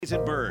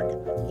Gaisenberg,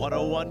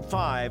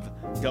 1015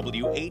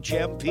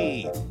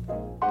 WHMP.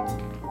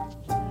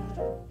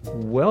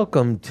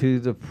 Welcome to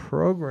the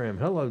program.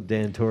 Hello,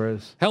 Dan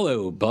Torres.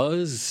 Hello,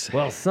 Buzz.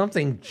 Well,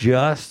 something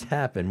just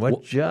happened.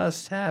 What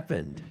just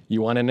happened?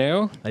 You want to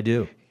know? I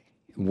do.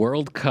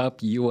 World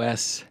Cup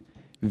U.S.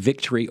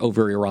 victory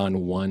over Iran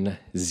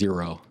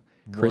 1-0.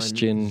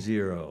 Christian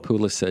 1-0.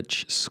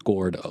 Pulisic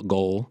scored a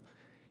goal.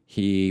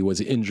 He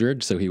was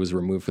injured, so he was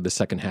removed for the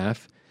second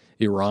half.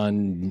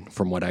 Iran,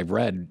 from what I've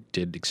read,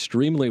 did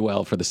extremely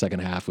well for the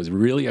second half, was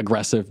really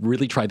aggressive,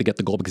 really tried to get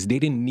the goal because they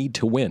didn't need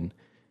to win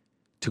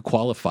to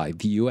qualify.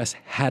 The U.S.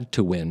 had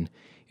to win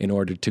in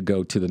order to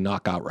go to the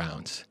knockout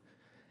rounds.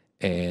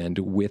 And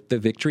with the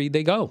victory,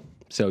 they go.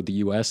 So the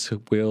U.S.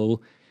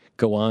 will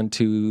go on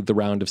to the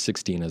round of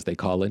 16, as they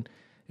call it,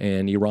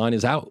 and Iran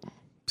is out.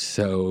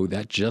 So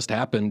that just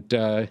happened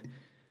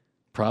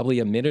probably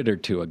a minute or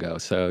two ago.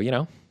 So,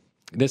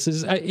 this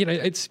is,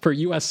 it's for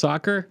U.S.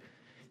 soccer.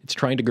 It's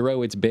trying to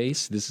grow its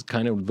base. This is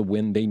kind of the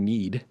win they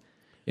need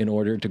in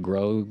order to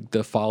grow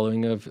the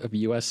following of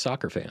U.S.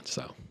 soccer fans.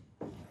 So,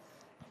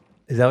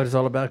 Is that what it's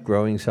all about,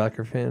 growing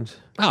soccer fans?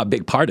 a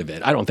big part of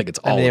it. I don't think it's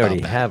all And they about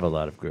already that. have a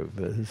lot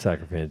of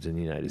soccer fans in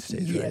the United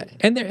States, right?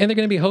 And they're going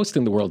to be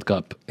hosting the World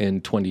Cup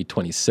in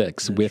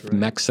 2026 with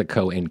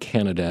Mexico and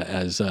Canada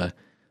as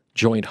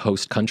joint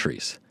host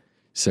countries.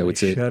 So I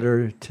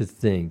shudder to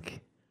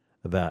think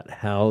about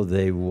how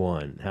they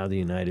won, how the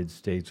United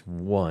States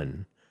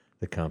won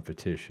the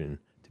competition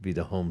to be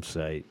the home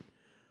site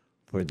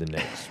for the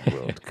next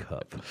World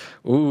Cup.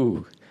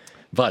 Ooh,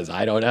 Buzz,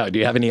 I don't know. Do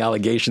you have any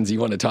allegations you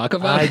want to talk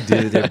about? I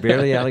do. They're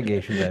barely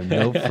allegations. I have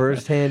no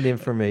firsthand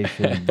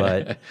information,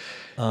 but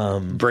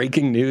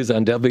Breaking news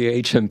on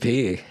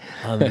WHMP.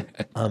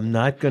 I'm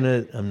not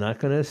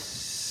gonna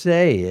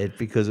say it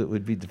because it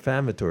would be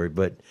defamatory.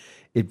 But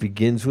it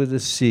begins with a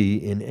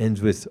C and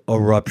ends with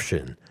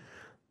eruption.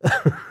 Is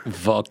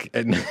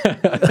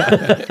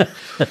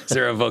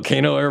there a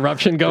volcano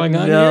eruption going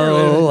on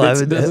No,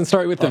 here? It doesn't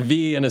start with a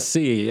V and a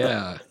C.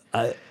 Yeah.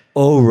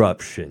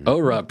 Eruption.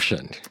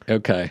 Eruption.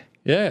 Okay.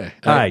 Yeah.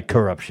 All right,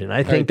 corruption.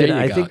 I think there you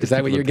I go. think Is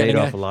that what you're paid getting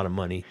off at? a lot of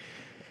money.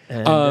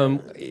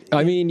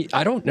 I mean,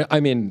 I don't know. I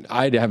mean,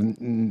 I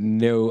have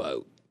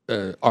no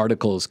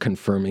articles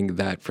confirming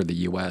that for the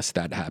U.S.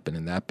 that happened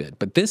in that bit.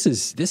 But this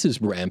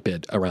is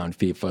rampant around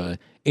FIFA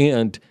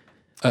and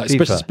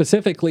FIFA.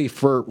 Specifically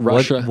for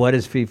Russia. What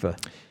is FIFA?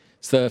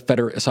 It's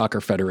the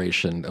soccer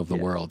federation of the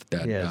world.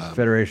 That Yes,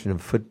 Federation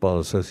of Football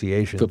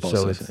Associations. Football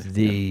So Association, it's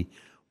the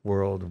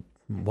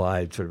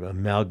worldwide sort of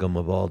amalgam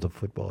of all the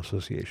football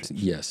associations.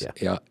 Yes.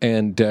 Yeah.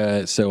 And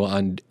so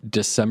on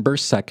December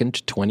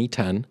 2nd,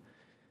 2010,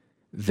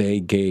 they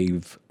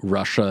gave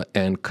Russia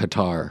and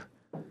Qatar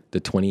the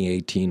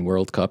 2018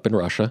 World Cup in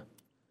Russia,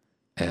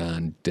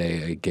 and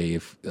they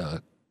gave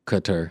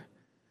Qatar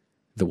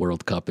the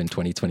World Cup in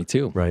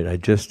 2022. Right. I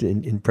just,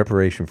 in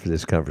preparation for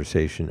this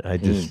conversation, I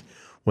just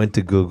went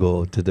to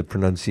Google to the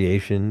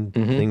pronunciation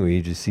thing where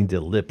you just see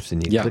the lips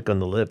and you click on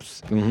the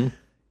lips, and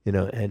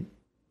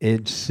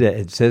it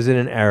says it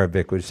in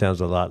Arabic, which sounds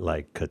a lot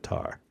like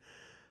Qatar.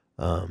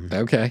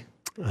 Okay.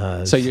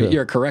 So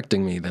you're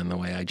correcting me then the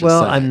way I just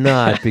Well, said it. I'm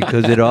not,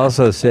 because it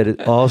also said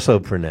it also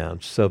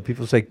pronounced. So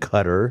people say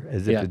Qatar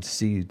as if it's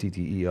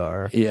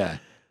C-U-T-T-E-R. Yeah.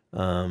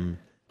 And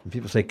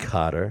people say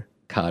Qatar.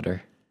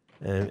 Qatar.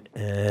 And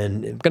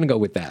I'm going to go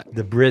with that.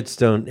 the Brits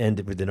don't end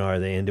it with an R;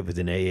 they end it with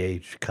an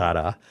A-H,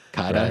 Qatar.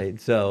 Qatar.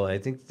 Right? So I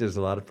think there's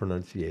a lot of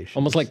pronunciation.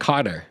 Almost like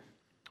Qatar.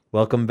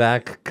 Welcome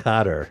back,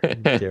 Qatar.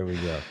 There we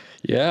go.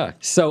 Yeah.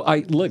 So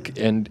I look,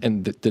 and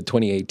the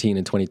 2018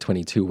 and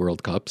 2022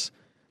 World Cups,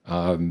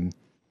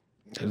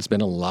 there's been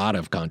a lot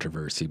of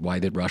controversy. Why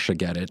did Russia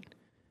get it?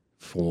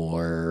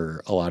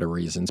 For a lot of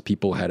reasons.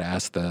 People had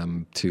asked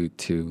them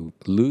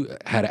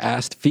had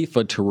asked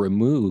FIFA to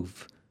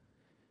remove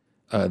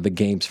the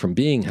games from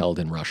being held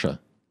in Russia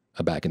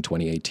back in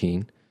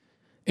 2018.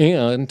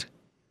 And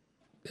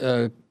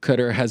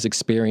Qatar has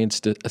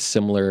experienced a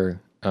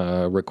similar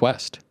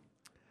request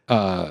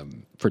for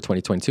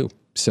 2022.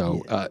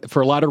 So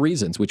for a lot of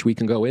reasons, which we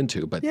can go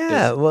into. But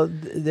Yeah, well,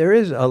 there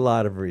is a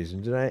lot of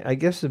reasons. And I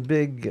guess the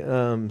big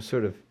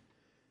sort of...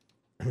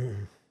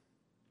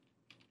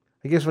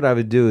 I guess what I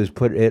would do is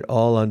put it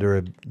all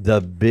under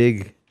the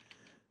big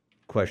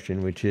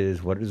question, which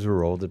is what is the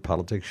role that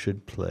politics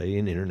should play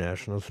in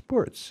international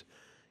sports?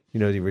 You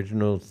know, the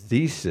original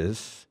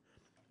thesis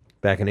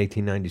back in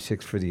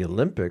 1896 for the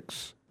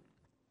Olympics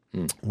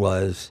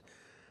was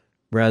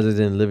rather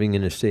than living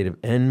in a state of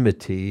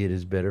enmity, it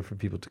is better for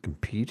people to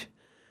compete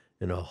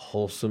in a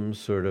wholesome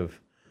sort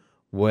of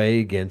way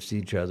against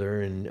each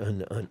other and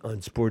on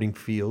sporting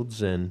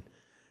fields and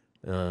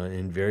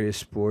in various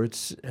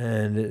sports,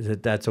 and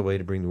that's a way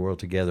to bring the world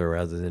together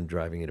rather than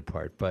driving it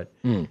apart. But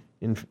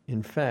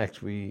in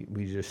fact, we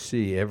just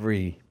see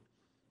every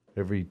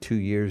 2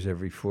 years,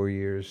 every 4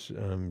 years,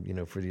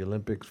 for the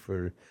Olympics,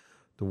 for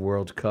the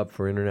World Cup,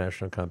 for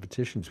international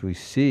competitions, we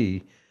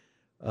see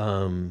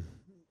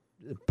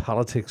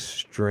politics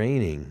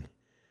straining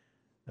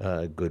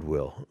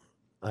goodwill,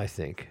 I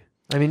think.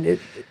 I mean,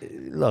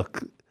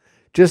 look,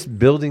 Just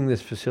building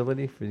this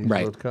facility for these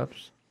Right. World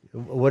Cups?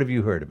 What have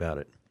you heard about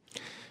it?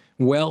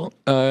 Well,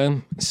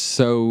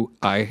 so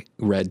I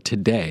read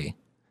today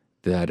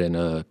that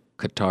a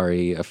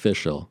Qatari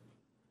official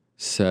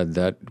said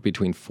that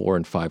between 400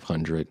 and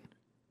 500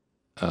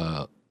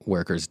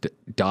 workers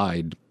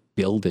died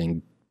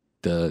building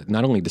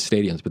not only the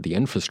stadiums but the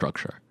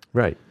infrastructure.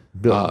 Right.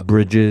 Built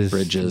bridges,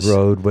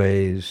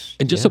 roadways.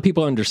 And just so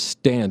people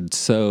understand,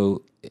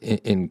 so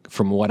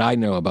from what I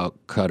know about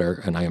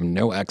Qatar, and I am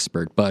no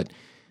expert, but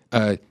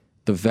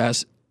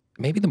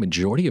maybe the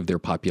majority of their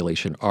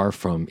population are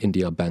from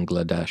India,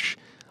 Bangladesh,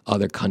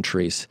 other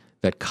countries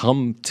that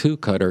come to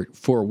Qatar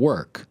for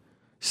work.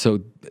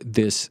 So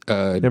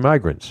they're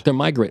migrants. They're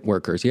migrant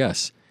workers,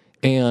 yes.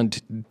 And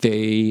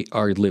they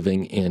are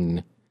living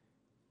in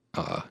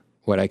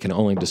what I can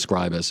only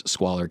describe as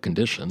squalor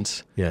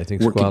conditions. Yeah, I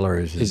think squalor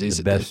is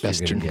the best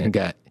you're going to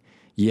get.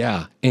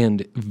 Yeah,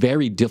 and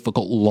very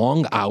difficult,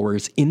 long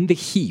hours in the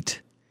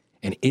heat,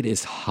 and it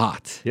is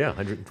hot. Yeah,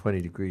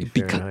 120 degrees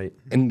Fahrenheit.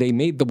 And they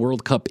made the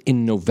World Cup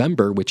in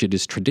November, which it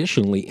is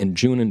traditionally in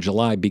June and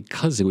July,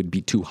 because it would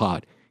be too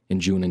hot in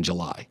June and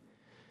July.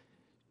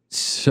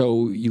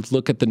 So you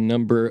look at the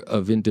number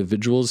of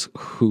individuals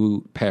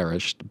who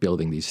perished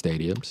building these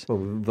stadiums. Well,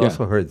 we've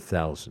also heard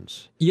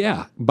thousands.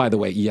 Yeah. By the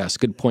way, yes,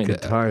 good point.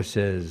 Qatar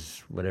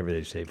says whatever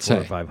they say,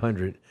 400 or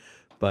 500,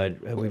 but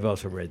we've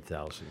also read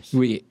thousands.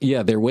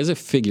 There was a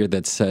figure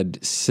that said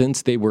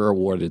since they were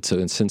awarded,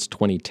 since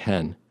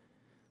 2010,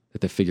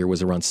 that the figure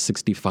was around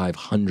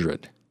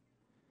 6,500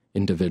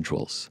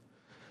 individuals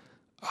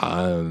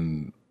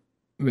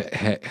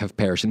have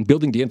perished in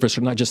building the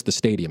infrastructure, not just the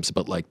stadiums,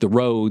 but like the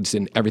roads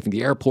and everything,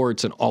 the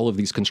airports and all of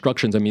these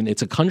constructions. I mean,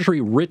 it's a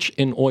country rich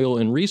in oil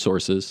and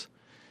resources,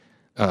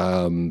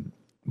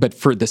 but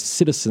for the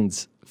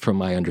citizens, from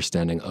my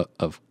understanding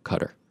of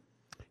Qatar.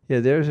 Yeah,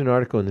 there's an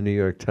article in the New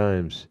York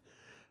Times.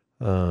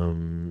 It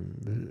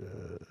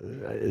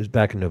was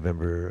back in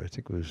November. I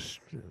think it was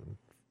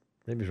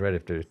maybe it was right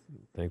after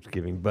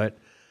Thanksgiving, but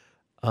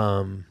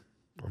I'm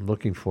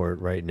looking for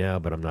it right now,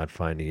 but I'm not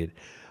finding it.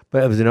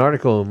 But it was an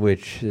article in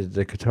which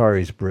the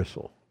Qataris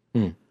bristle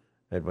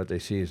at what they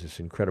see as this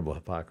incredible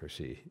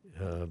hypocrisy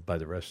by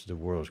the rest of the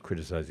world,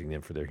 criticizing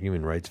them for their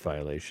human rights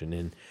violation.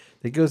 And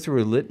they go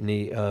through a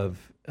litany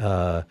of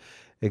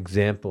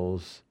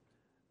examples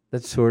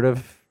that sort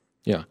of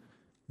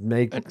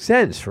make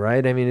sense,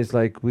 right? I mean, it's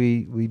like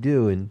we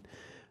do. And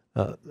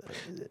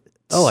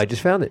I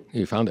just found it.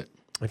 You found it.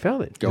 I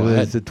found it. Go ahead.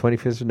 It's the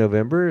 25th of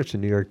November. It's a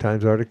New York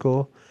Times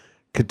article.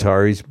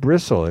 Qataris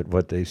bristle at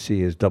what they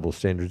see as double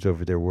standards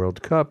over their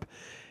World Cup.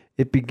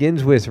 It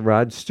begins with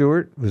Rod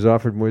Stewart was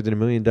offered more than $1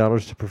 million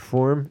to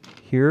perform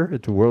here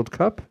at the World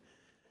Cup.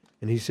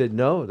 And he said,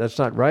 no, that's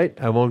not right.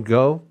 I won't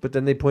go. But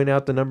then they point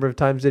out the number of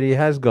times that he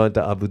has gone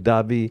to Abu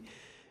Dhabi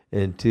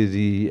and to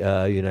the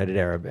United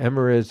Arab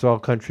Emirates, all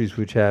countries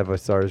which have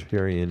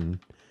authoritarian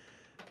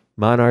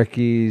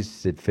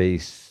monarchies that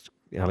face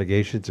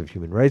allegations of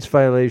human rights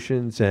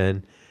violations.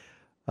 And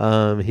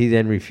he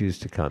then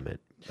refused to comment.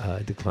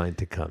 Declined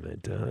to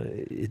comment.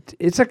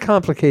 It's a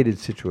complicated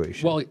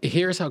situation. Well,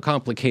 here's how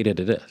complicated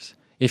it is.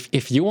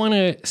 If you want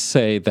to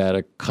say that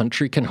a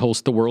country can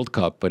host the World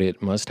Cup, but it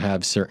must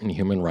have certain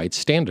human rights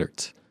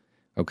standards,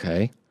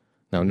 okay?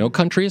 Now, no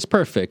country is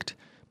perfect,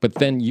 but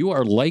then you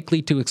are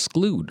likely to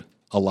exclude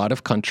a lot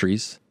of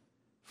countries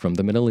from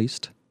the Middle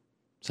East,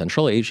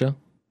 Central Asia,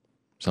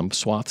 some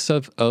swaths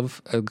of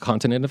the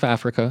continent of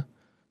Africa,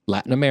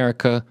 Latin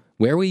America.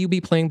 Where will you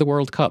be playing the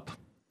World Cup?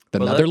 The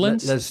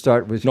Netherlands? Let's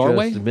start with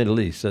Norway? Just the Middle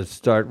East. Let's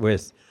start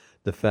with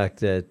the fact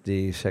that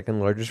the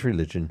second largest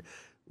religion,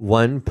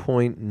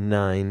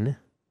 1.9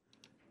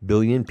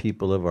 billion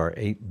people of our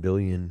 8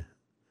 billion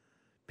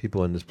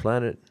people on this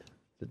planet,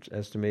 it's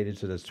estimated,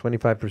 so that's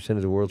 25%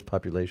 of the world's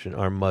population,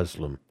 are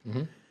Muslim.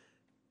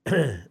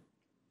 Mm-hmm.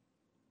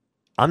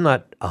 I'm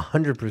not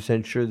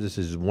 100% sure this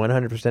is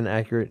 100%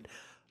 accurate,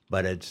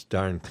 but it's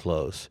darn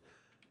close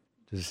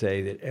to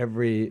say that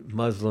every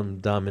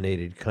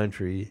Muslim-dominated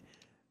country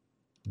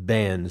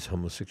bans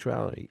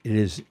homosexuality. It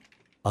is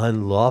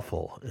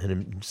unlawful, and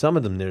in some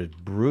of them there's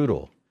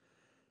brutal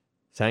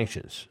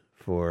sanctions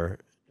for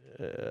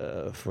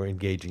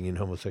engaging in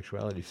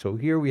homosexuality. So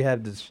here we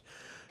have this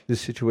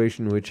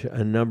situation in which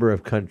a number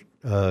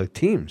of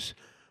teams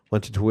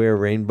wanted to wear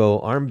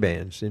rainbow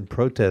armbands in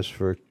protest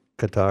for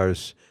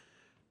Qatar's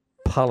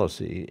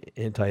policy,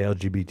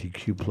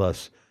 anti-LGBTQ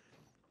plus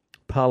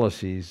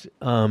policies.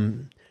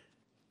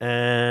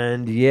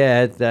 And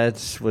yet,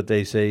 that's what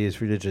they say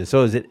is religion.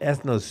 So is it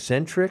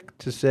ethnocentric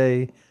to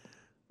say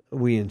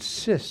we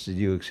insist that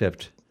you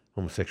accept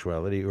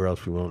homosexuality or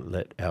else we won't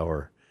let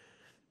our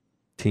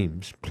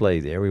teams play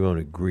there? We won't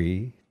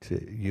agree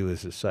to you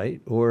as a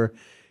site? Or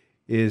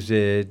is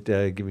it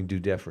giving due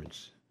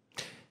deference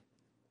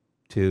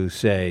to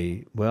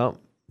say, well,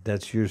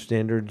 that's your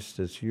standards,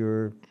 that's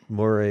your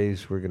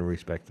mores, we're going to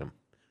respect them?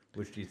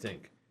 Which do you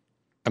think?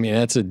 I mean,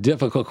 that's a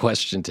difficult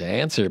question to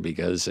answer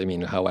because, I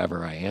mean,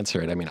 however I answer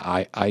it, I mean,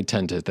 I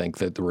tend to think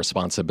that the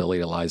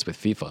responsibility lies with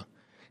FIFA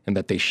and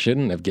that they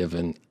shouldn't have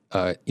given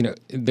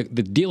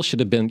the deal should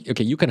have been,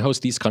 okay, you can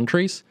host these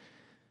countries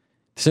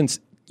since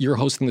you're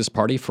hosting this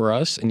party for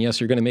us. And yes,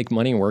 you're going to make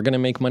money and we're going to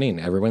make money and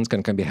everyone's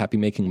going to be happy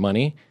making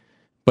money.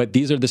 But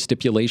these are the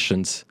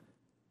stipulations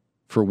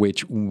for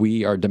which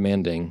we are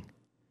demanding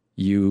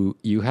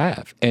you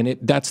have. And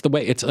that's the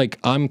way. It's like,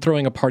 I'm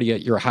throwing a party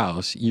at your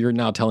house. You're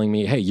now telling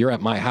me, hey, you're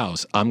at my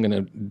house. I'm going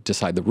to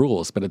decide the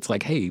rules. But it's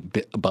like, hey,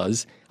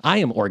 Buzz, I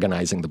am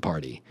organizing the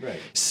party. Right.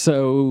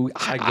 So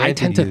I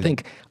tend to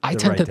think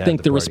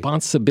the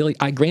responsibility,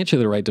 I grant you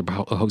the right to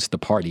host the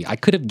party. I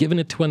could have given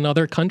it to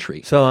another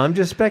country. So I'm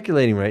just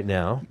speculating right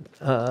now.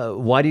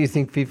 Why do you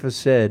think FIFA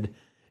said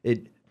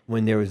it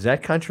when there was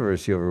that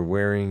controversy over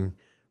wearing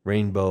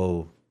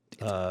rainbow?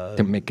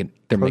 They're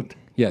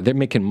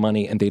making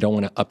money, and they don't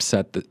want to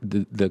upset the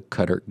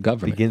Qatar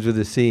government. Begins with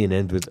a C and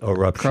ends with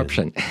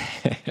eruption.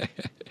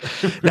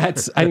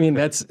 That's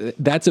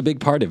a big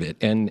part of it.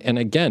 And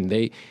again,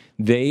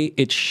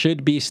 it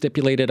should be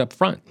stipulated up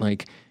front.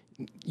 Like,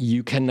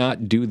 you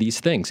cannot do these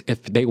things.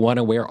 If they want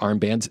to wear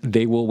armbands,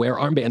 they will wear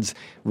armbands,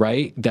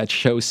 right? That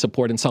shows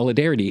support and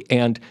solidarity.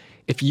 And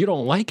if you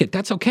don't like it,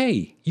 that's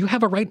okay. You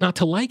have a right not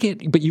to like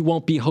it, but you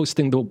won't be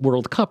hosting the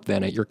World Cup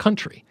then at your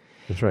country.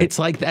 That's right. It's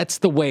like, that's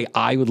the way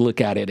I would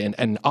look at it.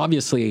 And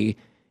obviously,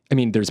 I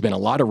mean, there's been a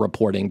lot of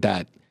reporting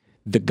that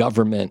the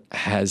government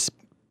has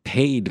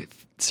paid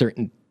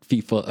certain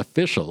FIFA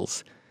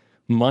officials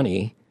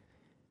money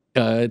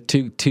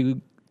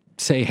to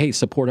say, hey,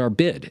 support our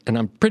bid. And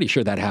I'm pretty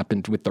sure that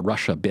happened with the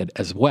Russia bid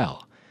as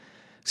well.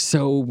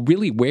 So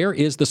really, where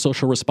is the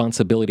social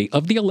responsibility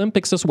of the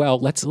Olympics as well?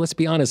 Let's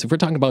be honest. If we're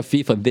talking about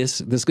FIFA,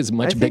 this is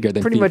much bigger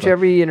than pretty FIFA. much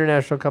every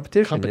international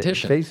competition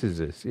faces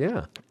this.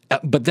 Yeah.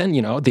 But then,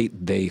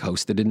 they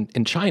hosted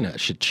in China.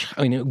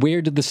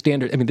 Where did the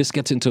standard? I mean, this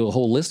gets into a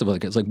whole list of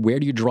it's like, where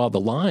do you draw the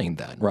line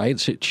then, right?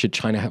 Should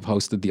China have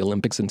hosted the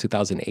Olympics in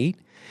 2008?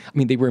 I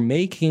mean, they were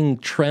making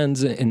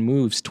trends and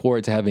moves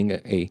towards having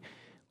a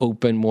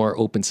more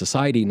open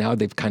society. Now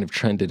they've kind of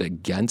trended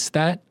against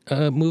that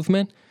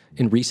movement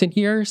in recent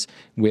years,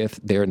 with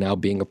there now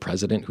being a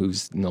president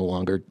who's no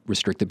longer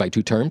restricted by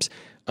 2 terms.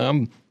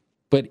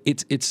 But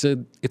it's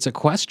a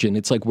question.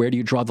 It's like, where do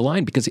you draw the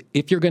line? Because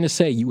if you're going to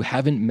say you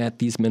haven't met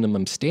these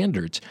minimum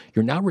standards,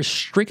 you're now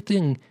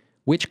restricting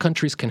which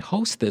countries can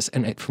host this.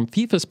 And from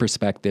FIFA's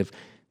perspective,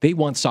 they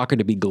want soccer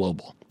to be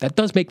global. That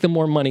does make them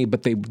more money,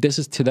 but this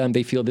is to them,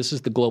 they feel this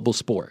is the global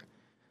sport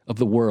of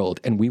the world,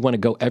 and we want to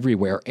go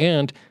everywhere.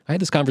 And I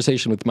had this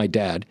conversation with my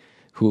dad,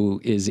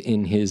 who is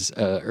in his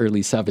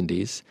early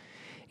 70s.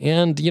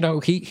 And,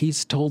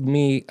 he's told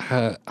me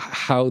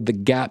how the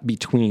gap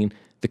between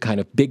the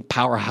kind of big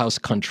powerhouse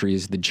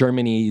countries, the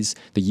Germanys,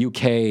 the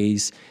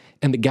UKs,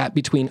 and the gap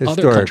between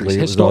other countries. Historically,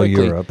 it was all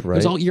Europe, right? It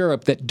was all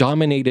Europe that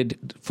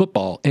dominated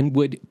football and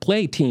would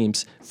play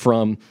teams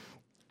from,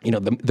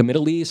 the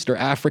Middle East or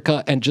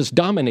Africa and just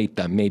dominate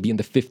them maybe in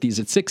the 50s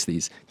and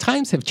 60s.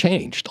 Times have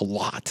changed a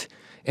lot.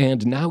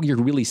 And now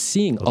you're really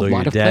seeing a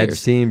lot of players. Your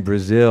dad's team,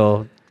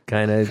 Brazil,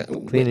 kind of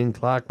cleaning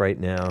clock right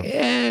now.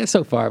 Yeah,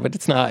 so far, but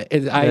it's not.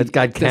 It's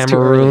got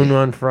Cameroon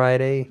on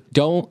Friday.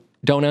 Don't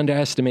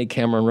underestimate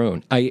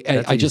Cameroon.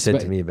 That's what you said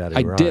to me about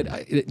Iran.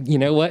 I did. You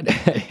know what?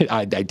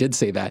 I did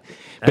say that.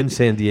 And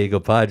San Diego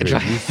Padres.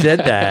 You said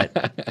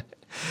that.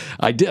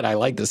 I did. I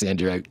like the San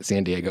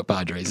Diego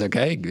Padres.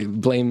 Okay,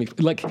 blame me.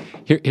 Like,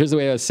 here's the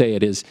way I would say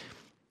it is: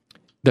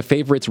 the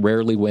favorites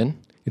rarely win.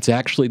 It's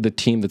actually the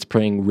team that's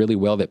playing really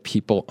well that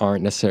people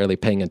aren't necessarily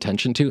paying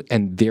attention to,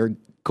 and they're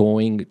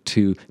going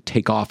to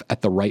take off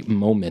at the right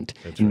moment.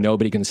 Right.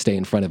 Nobody can stay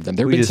in front of them.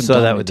 We just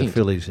saw that with the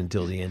Phillies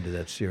until the end of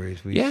that series.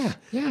 Yeah.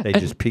 They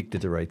just peaked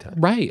at the right time.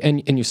 Right,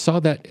 and you saw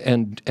that,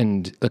 and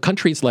the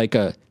countries like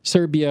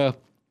Serbia,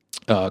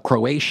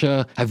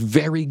 Croatia have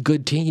very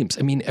good teams.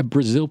 I mean,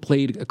 Brazil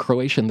played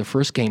Croatia in the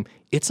first game.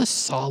 It's a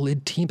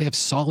solid team. They have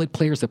solid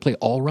players that play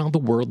all around the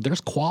world.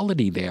 There's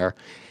quality there,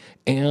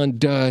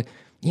 and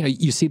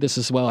you see this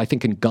as well, I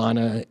think, in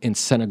Ghana, in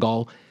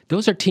Senegal.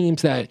 Those are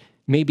teams that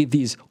maybe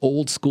these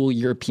old school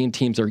European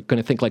teams are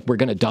going to think like, we're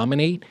going to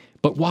dominate.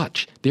 But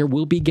watch, there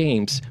will be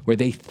games where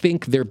they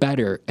think they're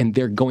better and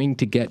they're going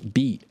to get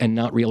beat and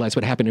not realize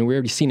what happened. And we've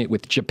already seen it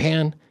with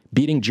Japan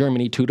beating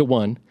Germany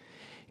 2-1.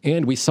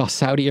 And we saw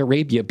Saudi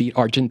Arabia beat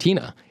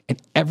Argentina.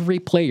 And every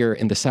player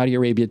in the Saudi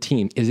Arabia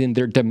team is in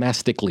their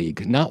domestic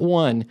league. Not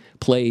one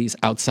plays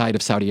outside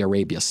of Saudi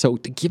Arabia. So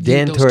to give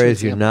Dan you those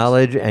Torres, your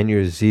knowledge and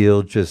your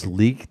zeal just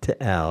leaked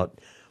out.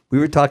 We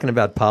were talking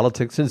about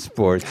politics and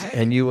sports,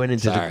 and you went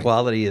into the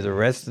quality of the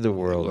rest of the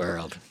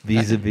world.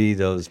 Vis-a-vis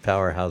those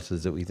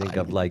powerhouses that we think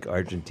of, like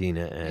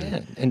Argentina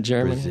and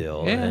Germany.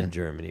 Brazil and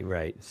Germany,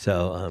 right?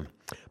 So,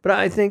 but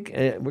I think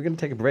we're going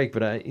to take a break.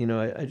 But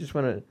I just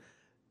want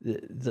to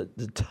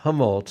the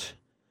tumult,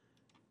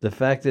 the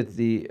fact that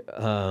the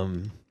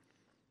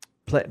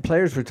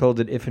players were told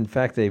that if in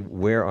fact they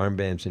wear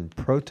armbands in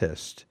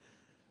protest,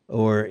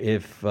 or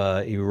if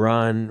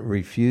Iran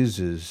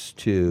refuses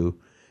to.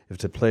 If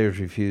the players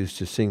refuse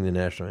to sing the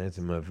national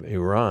anthem of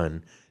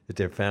Iran, that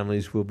their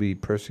families will be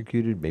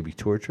persecuted, maybe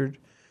tortured,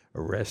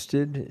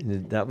 arrested.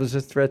 And that was a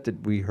threat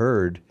that we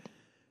heard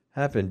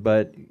happened.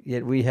 But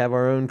yet we have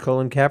our own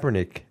Colin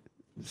Kaepernick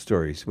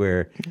stories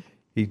where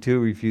he too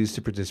refused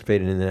to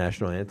participate in the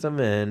national anthem,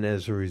 and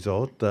as a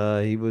result,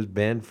 he was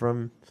banned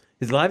from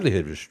his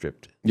livelihood was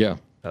stripped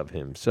of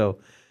him. So,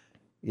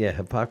 yeah,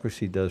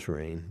 hypocrisy does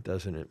reign,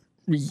 doesn't it?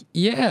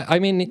 Yeah, I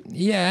mean,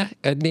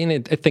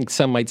 I think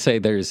some might say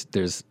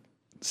there's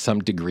some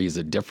degrees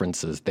of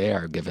differences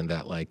there, given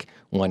that like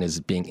one is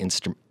being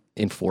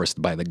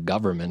enforced by the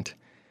government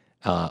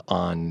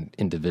on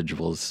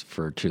individuals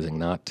for choosing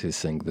not to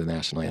sing the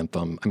national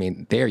anthem. I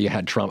mean, there you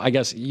had Trump. I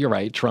guess you're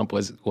right. Trump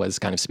was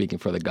kind of speaking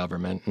for the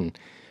government,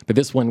 but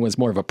this one was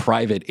more of a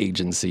private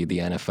agency, the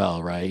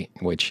NFL, right?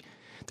 Which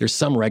there's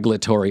some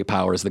regulatory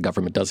powers the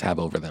government does have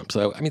over them.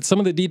 So, I mean, some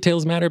of the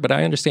details matter, but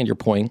I understand your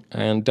point.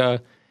 And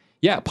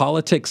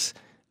politics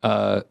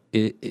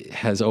it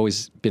has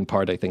always been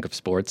part, I think, of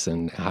sports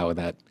and how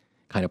that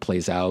kind of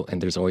plays out.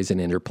 And there's always an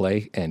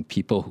interplay. And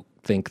people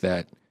think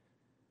that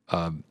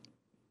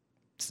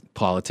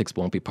politics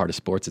won't be part of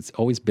sports. It's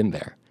always been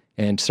there.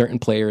 And certain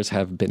players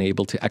have been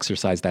able to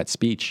exercise that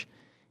speech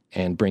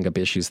and bring up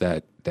issues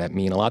that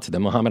mean a lot to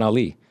them. Muhammad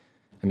Ali,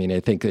 I mean, I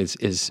think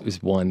is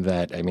one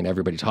that, I mean,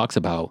 everybody talks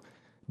about,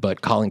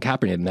 but Colin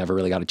Kaepernick never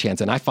really got a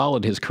chance. And I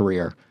followed his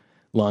career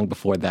long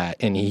before that,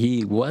 and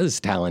he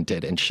was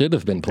talented and should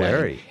have been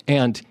playing.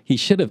 And he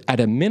should have, at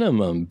a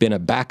minimum, been a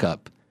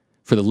backup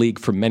for the league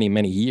for many,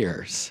 many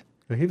years.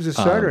 Well, he was a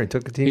starter and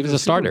took a team. He was a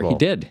starter. He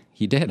did,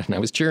 and I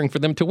was cheering for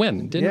them to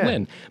win. Didn't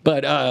win,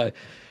 but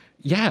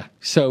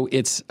So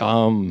it's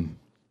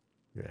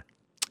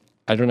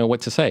I don't know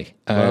what to say.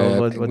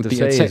 Well, what to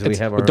say is we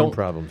have our own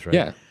problems, right?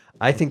 Yeah,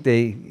 I think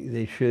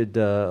they should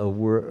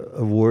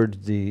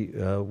award the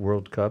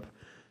World Cup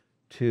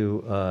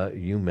to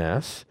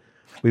UMass.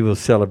 We will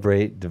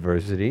celebrate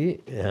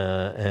diversity,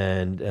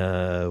 and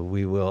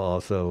we will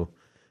also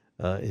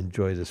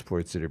enjoy the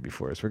sports that are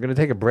before us. We're going to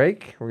take a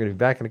break. We're going to be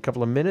back in a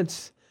couple of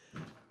minutes.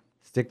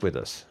 Stick with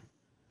us.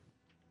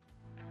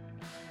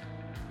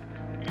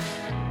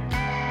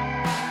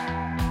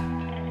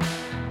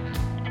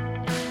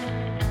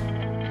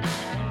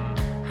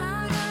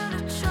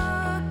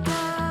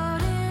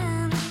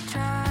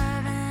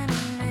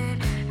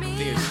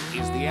 This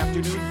is the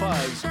Afternoon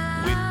Buzz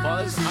with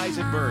Buzz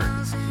Eisenberg,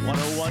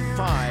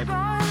 101.5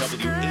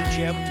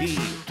 WHMP.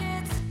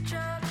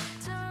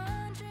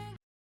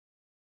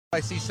 I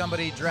see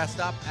somebody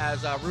dressed up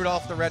as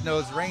Rudolph the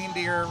Red-Nosed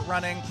Reindeer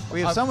running. We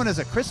have someone as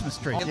a Christmas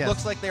tree. It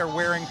looks like they're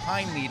wearing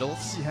pine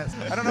needles. Yes.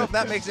 I don't know if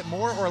that makes it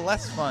more or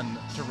less fun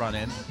to run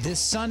in. This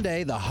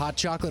Sunday, the Hot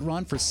Chocolate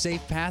Run for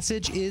Safe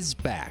Passage is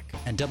back,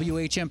 and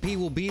WHMP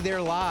will be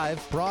there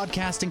live,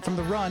 broadcasting from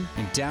the run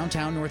in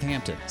downtown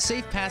Northampton.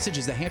 Safe Passage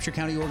is the Hampshire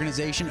County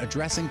organization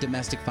addressing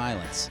domestic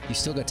violence. You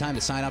still got time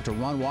to sign up to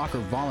run, walk, or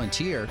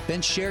volunteer.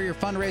 Then share your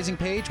fundraising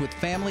page with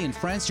family and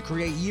friends to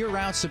create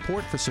year-round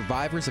support for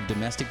survivors of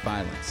domestic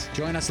violence.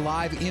 Join us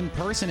live in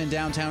person in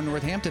downtown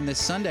Northampton this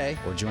Sunday,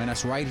 or join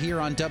us right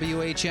here on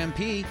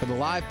WHMP for the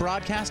live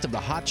broadcast of the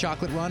Hot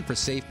Chocolate Run for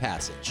Safe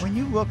Passage. When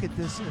you look at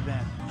this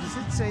event, does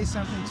it say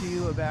something to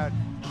you about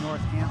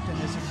Northampton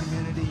as a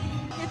community?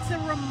 It's a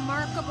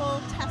remarkable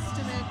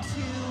testament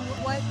to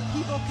what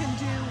people can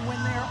do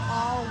when they're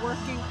all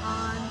working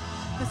on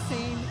the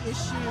same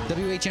issue.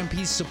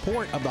 WHMP's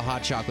support of the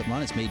Hot Chocolate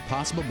Run is made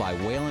possible by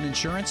Whalen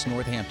Insurance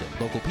Northampton.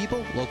 Local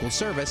people, local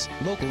service,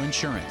 local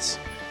insurance.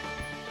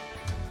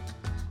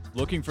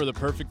 Looking for the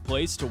perfect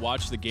place to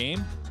watch the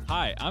game?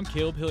 Hi, I'm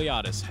Caleb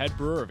Heliadis, head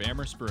brewer of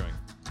Amherst Brewing.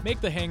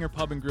 Make the Hangar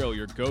Pub & Grill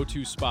your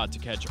go-to spot to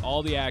catch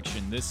all the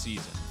action this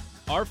season.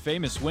 Our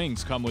famous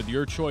wings come with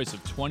your choice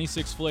of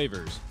 26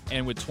 flavors,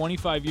 and with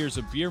 25 years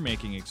of beer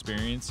making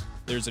experience,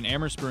 there's an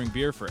Amherst Brewing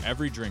beer for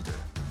every drinker.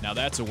 Now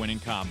that's a winning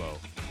combo.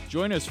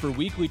 Join us for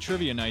weekly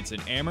trivia nights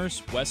in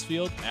Amherst,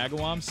 Westfield,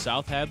 Agawam,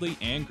 South Hadley,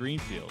 and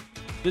Greenfield.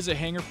 Visit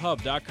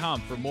hangarpub.com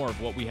for more of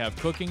what we have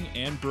cooking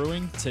and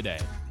brewing today.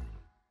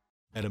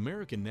 At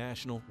American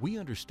National, we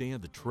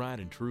understand the tried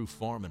and true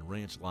farm and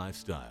ranch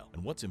lifestyle,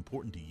 and what's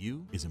important to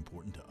you is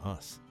important to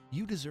us.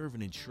 You deserve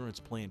an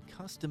insurance plan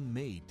custom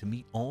made to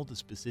meet all the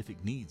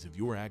specific needs of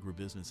your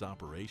agribusiness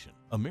operation.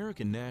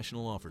 American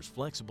National offers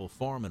flexible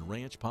farm and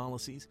ranch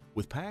policies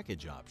with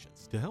package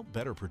options to help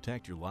better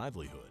protect your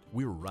livelihood.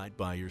 We're right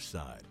by your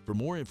side. For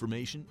more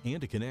information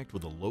and to connect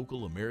with a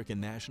local American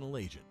National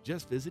agent,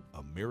 just visit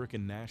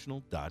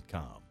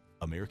AmericanNational.com.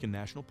 American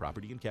National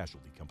Property and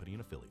Casualty Company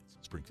and Affiliates,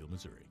 Springfield,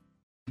 Missouri.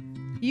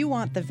 You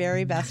want the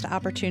very best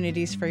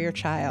opportunities for your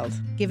child.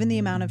 Given the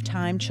amount of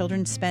time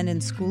children spend in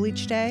school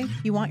each day,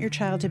 you want your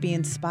child to be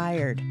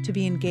inspired, to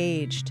be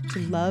engaged, to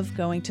love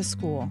going to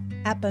school.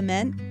 At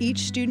Bement,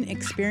 each student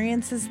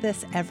experiences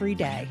this every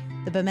day.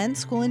 The Bement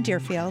School in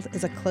Deerfield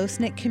is a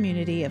close-knit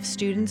community of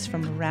students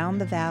from around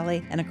the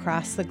valley and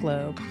across the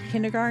globe.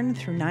 Kindergarten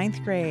through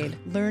 9th grade,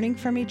 learning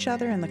from each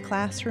other in the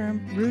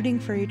classroom, rooting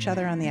for each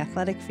other on the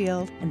athletic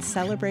field, and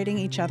celebrating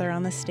each other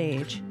on the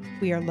stage.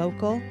 We are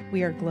local,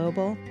 we are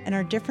global, and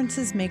our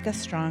differences make us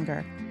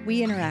stronger.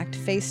 We interact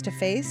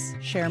face-to-face,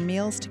 share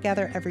meals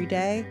together every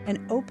day,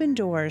 and open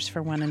doors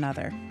for one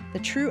another. The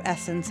true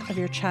essence of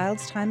your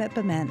child's time at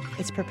Bement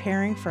is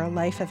preparing for a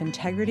life of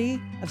integrity,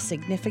 of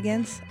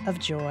significance, of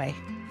joy.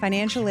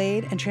 Financial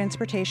aid and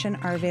transportation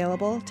are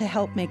available to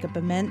help make a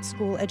Bement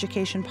school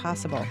education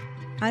possible.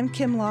 I'm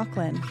Kim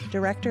Laughlin,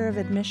 Director of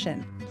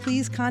Admission.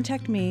 Please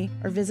contact me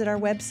or visit our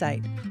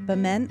website.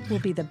 Bement will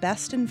be the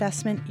best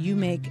investment you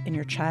make in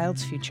your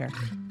child's future.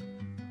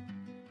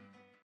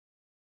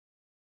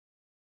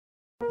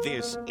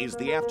 This is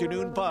the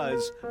Afternoon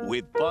Buzz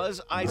with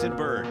Buzz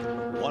Eisenberg,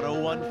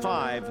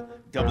 101.5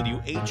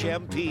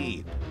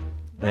 WHMP.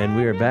 And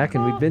we are back,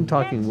 and we've been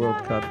talking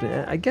World Cup.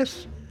 And I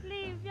guess,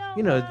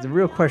 the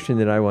real question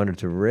that I wanted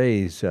to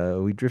raise,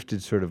 we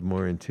drifted sort of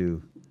more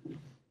into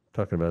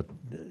talking about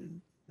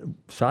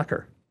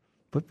soccer,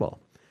 football.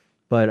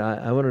 But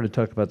I wanted to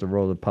talk about the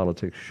role that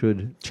politics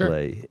should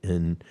play.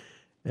 And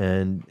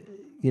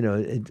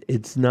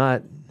it's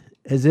not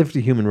as if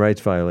the human rights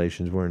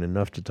violations weren't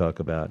enough to talk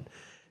about,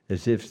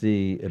 as if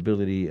the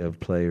ability of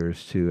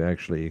players to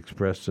actually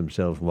express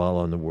themselves while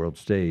on the world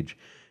stage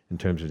in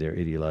terms of their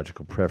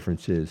ideological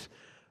preferences,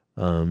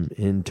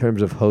 in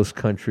terms of host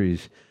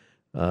countries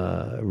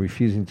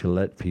refusing to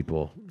let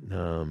people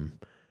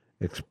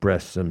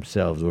express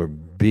themselves or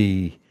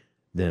be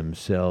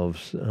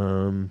themselves,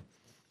 and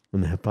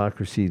the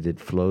hypocrisy that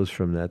flows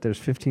from that. There's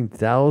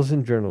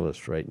 15,000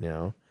 journalists right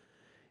now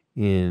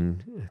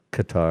in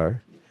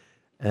Qatar,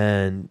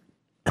 and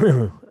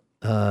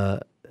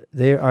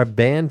they are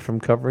banned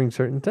from covering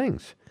certain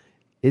things.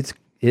 It's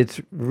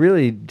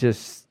really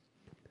just,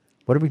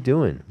 what are we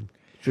doing?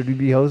 Should we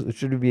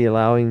be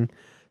allowing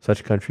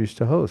such countries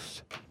to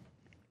host?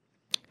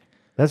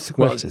 That's the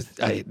question.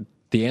 Well,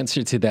 the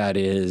answer to that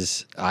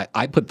is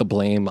I put the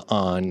blame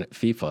on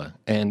FIFA.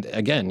 And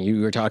again, you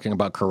were talking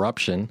about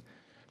corruption.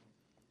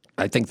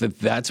 I think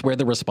that's where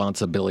the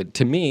responsibility,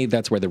 to me,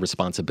 that's where the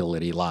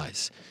responsibility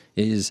lies,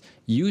 is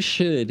you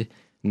should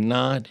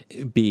not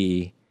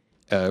be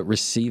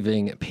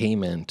receiving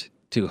payment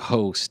to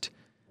host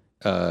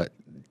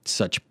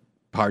such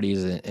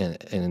parties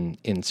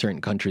in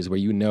certain countries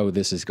where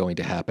this is going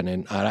to happen.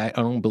 And I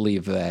don't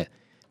believe that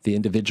the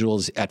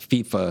individuals at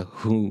FIFA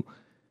who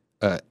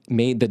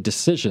made the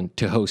decision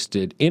to host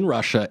it in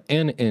Russia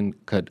and in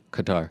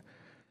Qatar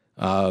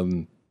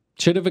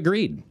should have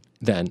agreed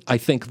then. I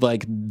think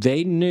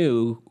they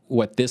knew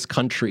what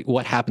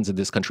happens in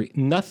this country.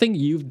 Nothing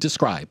you've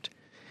described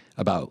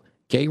about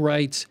gay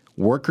rights,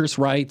 workers'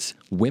 rights,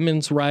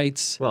 women's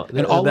rights,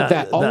 and all of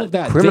that.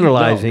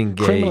 Criminalizing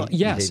gay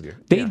behavior.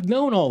 They've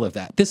known all of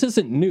that. This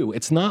isn't new.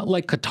 It's not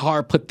like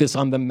Qatar put this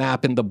on the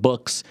map in the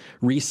books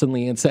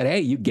recently and said, hey,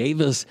 you gave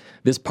us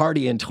this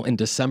party in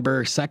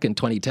December 2nd,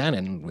 2010,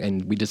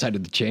 and we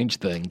decided to change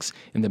things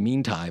in the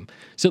meantime.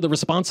 So the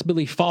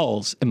responsibility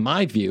falls, in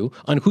my view,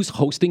 on who's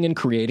hosting and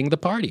creating the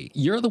party.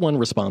 You're the one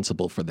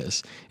responsible for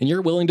this, and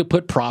you're willing to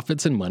put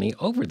profits and money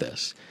over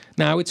this.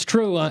 Now, it's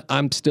true,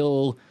 I'm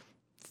still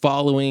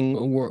following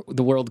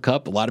the World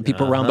Cup. A lot of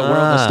people around the world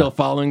are still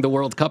following the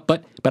World Cup.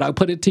 But I'll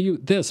put it to you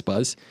this,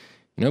 Buzz.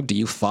 Do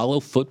you follow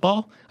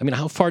football? I mean,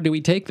 how far do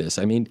we take this?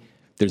 I mean,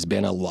 there's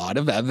been a lot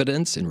of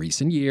evidence in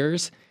recent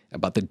years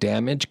about the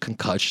damage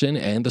concussion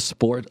and the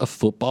sport of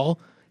football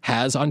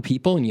has on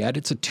people, and yet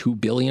it's a $2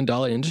 billion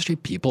industry.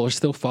 People are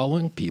still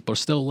following. People are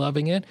still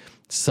loving it.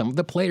 Some of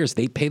the players,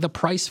 they pay the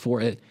price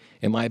for it,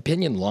 in my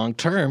opinion, long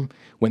term,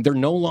 when they're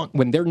no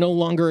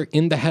longer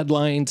in the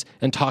headlines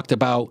and talked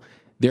about.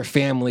 Their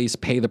families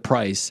pay the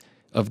price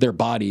of their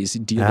bodies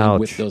dealing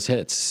with those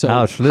hits. So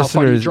Ouch. How Listeners,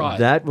 far do you draw it?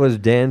 That was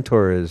Dan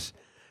Torres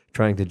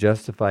trying to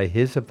justify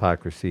his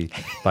hypocrisy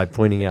by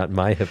pointing out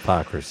my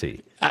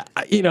hypocrisy.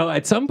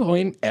 At some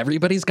point,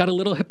 everybody's got a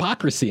little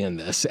hypocrisy in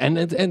this.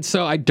 And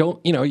so I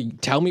don't, you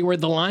tell me where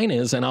the line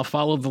is and I'll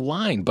follow the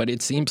line. But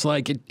it seems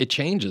like it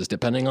changes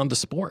depending on the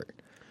sport.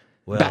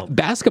 Well,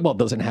 basketball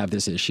doesn't have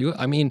this issue.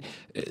 I mean,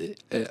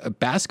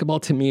 basketball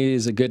to me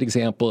is a good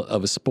example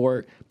of a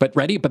sport. But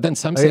then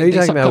some say are you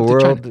talking about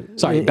world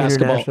basketball.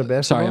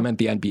 basketball? Sorry, I meant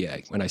the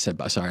NBA. When I said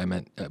sorry, I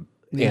meant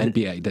the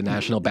NBA, the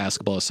National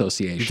Basketball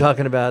Association. You're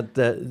talking about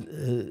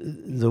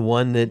the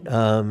one that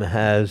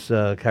has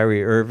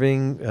Kyrie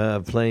Irving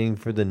playing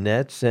for the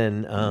Nets,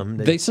 and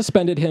they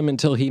suspended him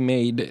until he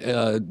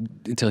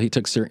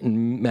took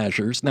certain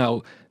measures.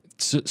 Now.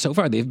 So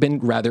far, they've been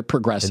rather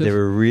progressive. And they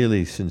were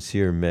really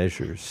sincere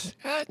measures.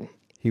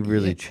 He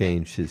really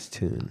changed his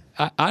tune.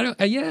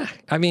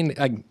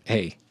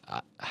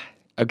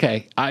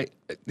 Okay.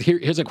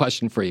 Here's a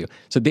question for you.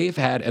 So they've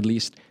had, at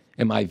least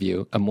in my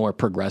view, a more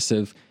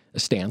progressive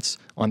stance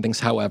on things.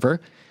 However,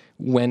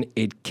 when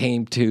it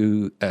came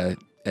to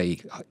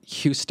a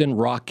Houston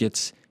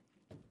Rockets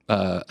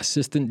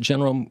assistant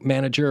general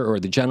manager or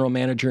the general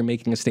manager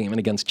making a statement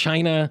against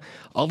China,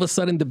 all of a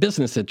sudden the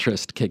business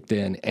interest kicked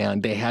in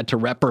and they had to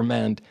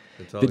reprimand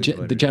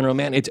the general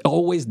man. It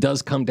always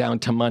does come down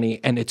to money,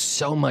 and it's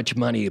so much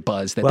money,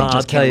 Buzz, that they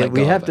just can't let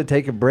go. We have to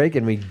take a break,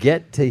 and we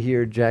get to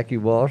hear Jackie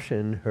Walsh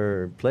and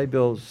her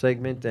Playbill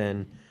segment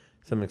and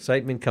some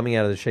excitement coming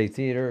out of the Shea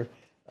Theater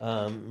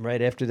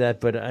right after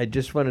that. But I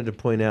just wanted to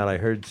point out, I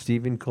heard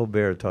Stephen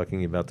Colbert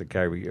talking about the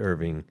Kyrie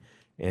Irving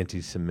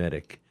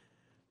anti-Semitic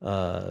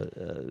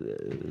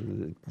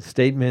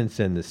statements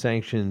and the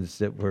sanctions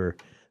that were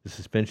the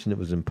suspension that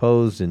was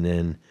imposed, and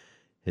then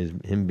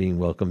him being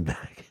welcomed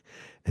back.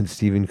 And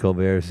Stephen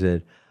Colbert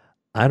said,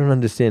 "I don't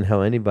understand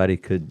how anybody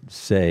could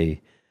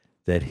say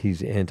that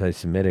he's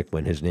anti-Semitic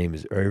when his name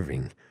is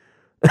Irving."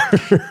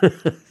 So,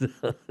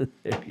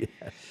 there you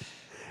have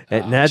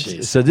it. And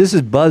so this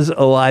is Buzz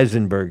O.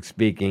 Eisenberg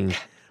speaking.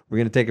 We're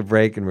going to take a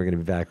break, and we're going to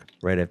be back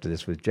right after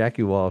this with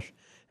Jackie Walsh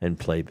and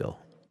Playbill.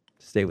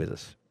 Stay with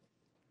us.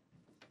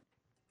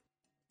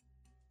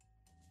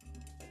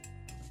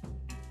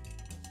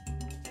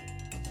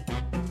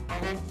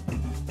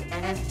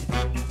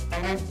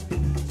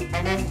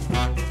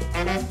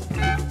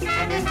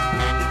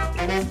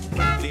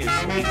 This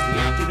is the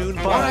Afternoon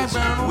Buzz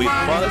with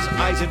Buzz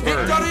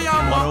Eisenberg,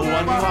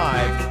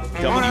 101.5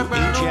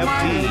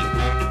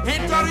 WHMP.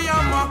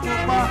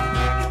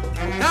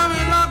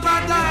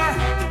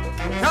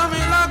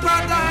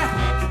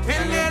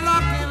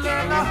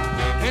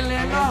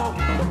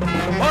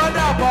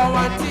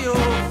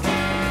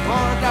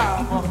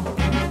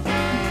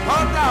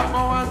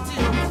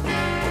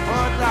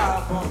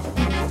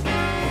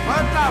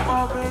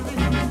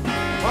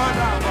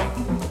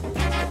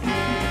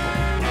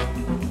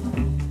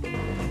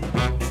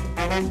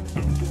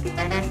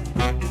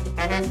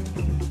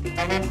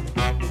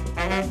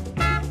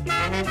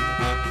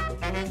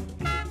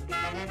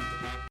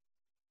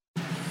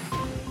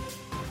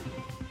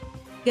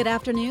 Good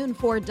afternoon.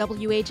 For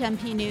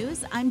WHMP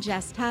News, I'm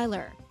Jess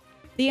Tyler.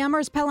 The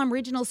Amherst Pelham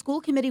Regional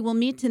School Committee will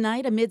meet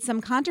tonight amid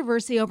some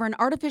controversy over an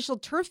artificial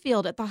turf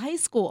field at the high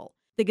school.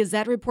 The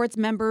Gazette Report's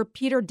member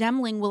Peter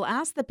Demling will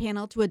ask the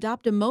panel to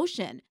adopt a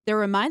motion that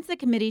reminds the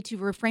committee to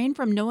refrain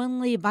from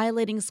knowingly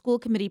violating school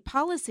committee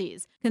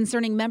policies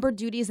concerning member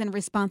duties and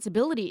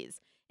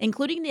responsibilities,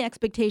 including the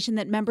expectation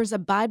that members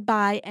abide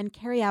by and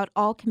carry out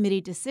all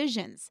committee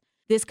decisions.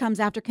 This comes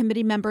after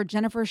committee member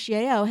Jennifer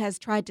Scieo has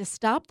tried to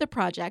stop the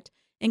project,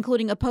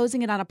 including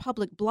opposing it on a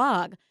public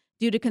blog,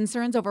 due to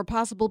concerns over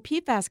possible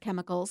PFAS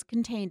chemicals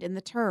contained in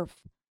the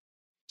turf.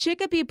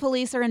 Chicopee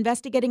police are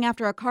investigating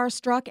after a car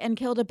struck and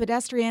killed a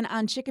pedestrian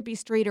on Chicopee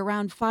Street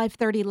around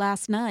 5:30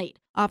 last night.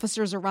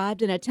 Officers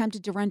arrived and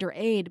attempted to render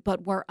aid,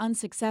 but were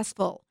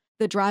unsuccessful.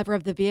 The driver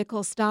of the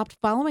vehicle stopped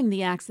following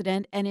the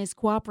accident and is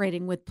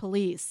cooperating with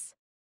police.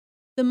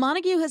 The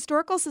Montague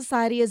Historical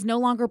Society is no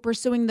longer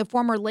pursuing the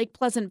former Lake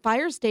Pleasant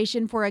Fire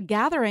Station for a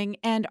gathering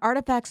and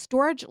artifact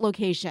storage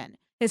location.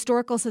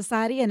 Historical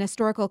Society and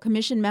Historical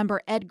Commission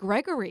member Ed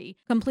Gregory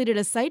completed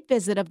a site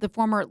visit of the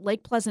former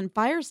Lake Pleasant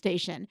Fire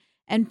Station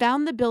and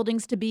found the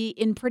buildings to be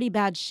in pretty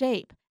bad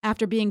shape.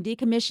 After being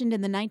decommissioned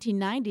in the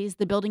 1990s,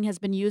 the building has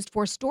been used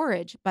for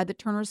storage by the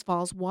Turners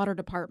Falls Water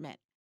Department.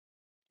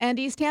 And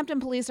East Hampton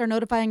police are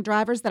notifying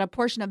drivers that a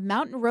portion of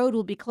Mountain Road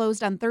will be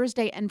closed on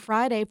Thursday and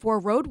Friday for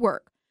road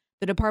work.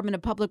 The Department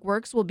of Public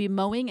Works will be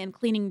mowing and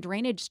cleaning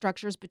drainage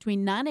structures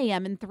between 9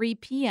 a.m. and 3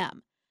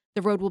 p.m.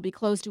 The road will be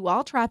closed to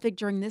all traffic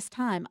during this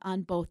time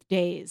on both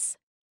days.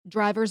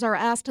 Drivers are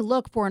asked to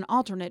look for an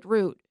alternate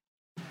route.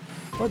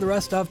 For the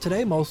rest of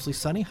today, mostly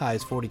sunny,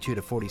 highs 42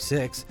 to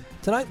 46.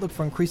 Tonight, look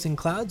for increasing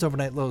clouds,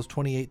 overnight lows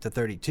 28 to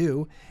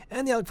 32.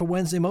 And the outlook for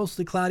Wednesday,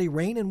 mostly cloudy,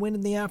 rain and wind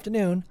in the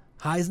afternoon,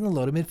 highs in the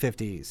low to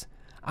mid-50s.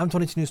 I'm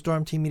 22 News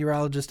Storm Team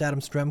meteorologist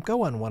Adam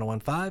Stremko on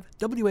 101.5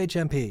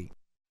 WHMP.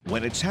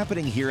 When it's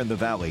happening here in the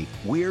Valley,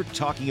 we're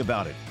talking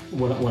about it.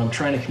 What I'm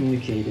trying to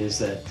communicate is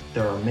that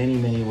there are many,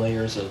 many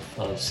layers of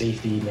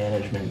safety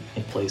management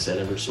in place at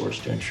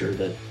Eversource to ensure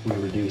that we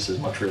reduce as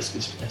much risk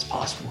as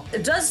possible.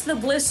 Does the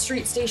Bliss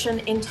Street Station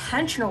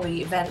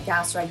intentionally vent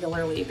gas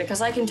regularly? Because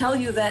I can tell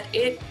you that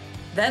it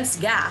vents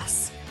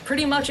gas.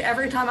 Pretty much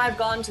every time I've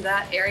gone to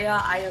that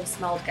area, I have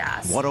smelled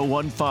gas.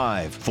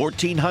 101.5,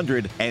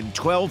 1400, and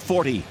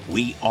 1240.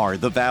 We are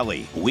the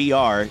Valley. We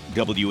are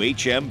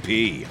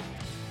WHMP.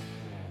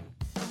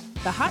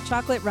 The Hot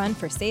Chocolate Run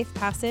for Safe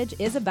Passage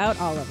is about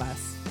all of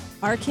us.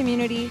 Our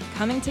community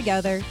coming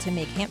together to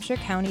make Hampshire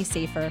County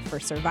safer for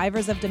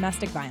survivors of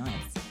domestic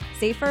violence.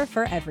 Safer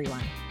for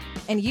everyone.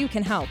 And you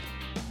can help.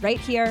 Right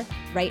here,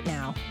 right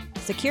now.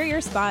 Secure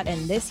your spot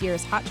in this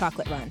year's Hot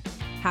Chocolate Run,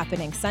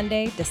 happening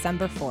Sunday,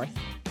 December 4th.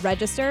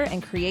 Register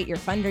and create your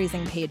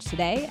fundraising page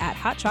today at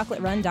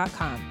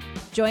hotchocolaterun.com.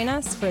 Join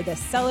us for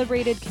this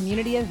celebrated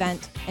community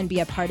event and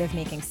be a part of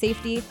making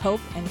safety,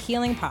 hope, and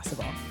healing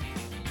possible.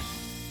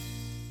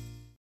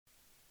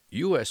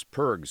 U.S.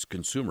 PIRG's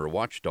Consumer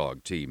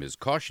Watchdog team is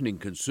cautioning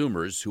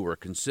consumers who are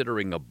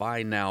considering a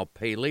buy now,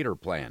 pay later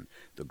plan.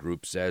 The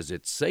group says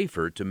it's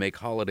safer to make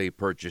holiday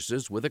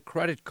purchases with a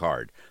credit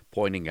card,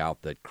 pointing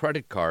out that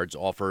credit cards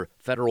offer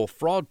federal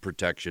fraud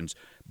protections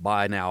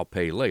buy now,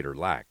 pay later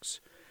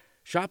lacks.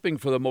 Shopping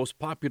for the most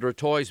popular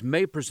toys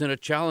may present a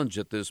challenge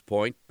at this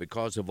point.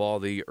 Because of all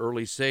the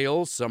early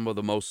sales, some of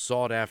the most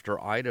sought-after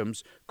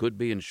items could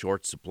be in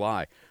short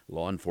supply.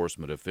 Law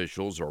enforcement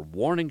officials are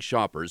warning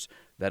shoppers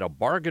that a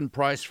bargain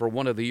price for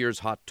one of the year's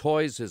hot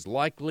toys is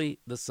likely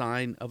the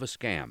sign of a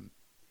scam.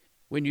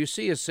 When you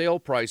see a sale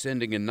price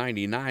ending in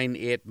 99,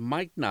 it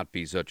might not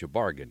be such a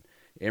bargain.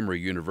 Emory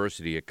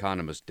University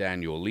economist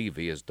Daniel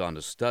Levy has done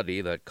a study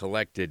that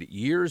collected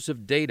years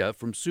of data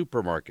from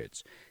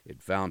supermarkets.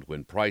 It found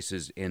when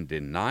prices end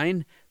in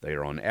 9, they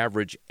are on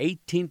average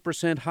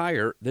 18%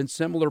 higher than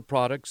similar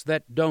products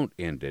that don't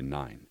end in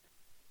 9.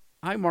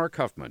 I'm Mark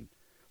Huffman.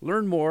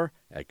 Learn more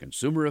at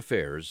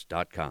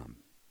consumeraffairs.com.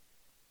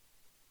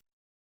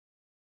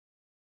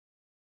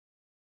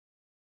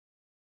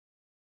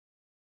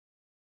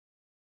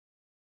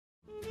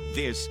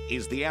 This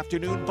is the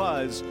Afternoon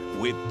Buzz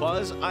with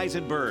Buzz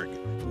Eisenberg,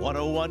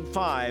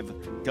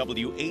 101.5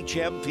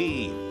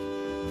 WHMP.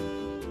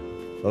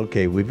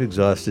 Okay, we've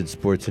exhausted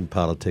sports and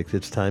politics.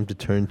 It's time to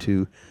turn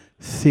to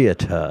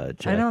theater,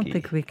 Jackie. I don't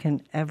think we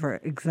can ever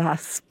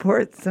exhaust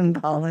sports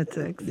and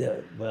politics. Yeah,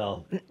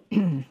 well,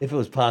 if it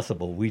was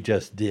possible, we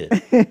just did.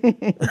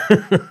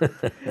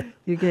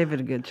 You gave it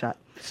a good shot.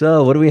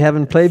 So, what do we have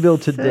in Playbill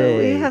today? So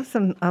we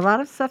have a lot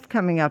of stuff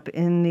coming up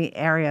in the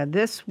area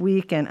this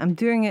weekend. I'm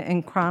doing it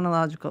in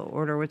chronological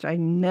order, which I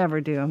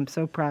never do. I'm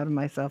so proud of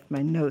myself.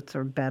 My notes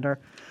are better.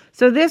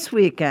 So this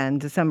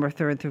weekend, December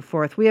 3rd through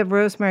 4th, we have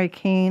Rosemary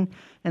Kane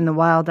and the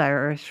Wild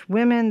Irish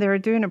Women. They're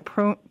doing a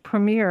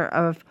premiere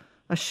of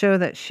a show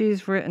that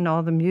she's written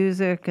all the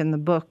music and the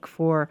book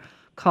for,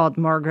 called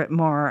Margaret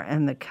Marr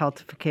and the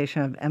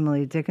Celtification of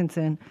Emily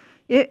Dickinson.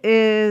 It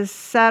is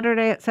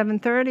Saturday at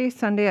 7:30,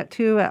 Sunday at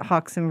 2 at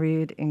Hawks and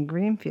Reed in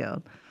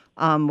Greenfield.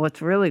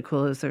 What's really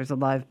cool is there's a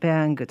live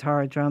band,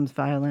 guitar, drums,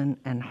 violin,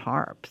 and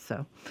harp.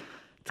 So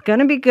it's going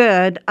to be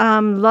good.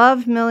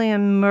 Love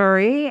Million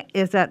Murray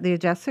is at the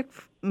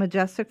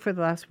Majestic for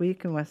the last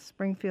week in West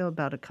Springfield.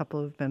 About a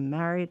couple who've been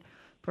married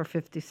for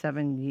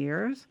 57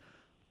 years.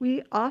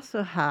 We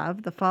also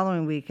have the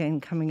following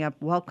weekend coming up,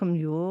 Welcome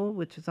Yule,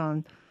 which is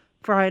on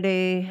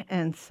Friday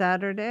and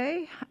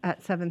Saturday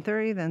at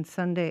 7:30, then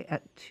Sunday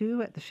at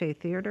 2 at the Shea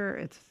Theater.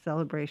 It's a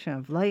celebration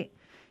of light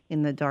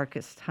in the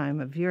darkest time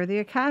of year. The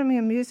Academy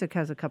of Music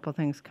has a couple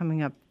things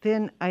coming up.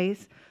 Thin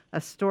Ice, a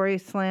story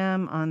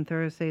slam on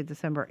Thursday,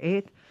 December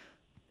 8th.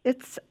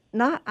 It's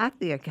not at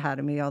the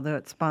Academy, although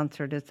it's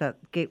sponsored. It's at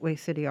Gateway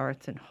City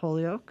Arts in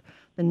Holyoke.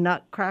 The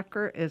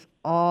Nutcracker is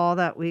all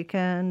that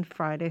weekend,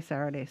 Friday,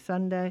 Saturday,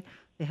 Sunday.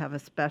 They have a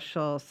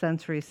special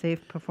sensory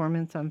safe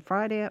performance on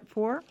Friday at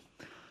 4.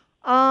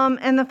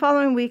 And the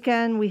following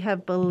weekend, we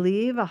have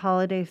Believe, a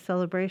holiday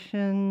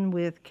celebration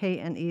with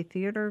K&E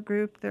Theater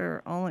Group.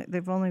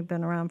 They've only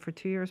been around for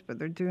 2 years, but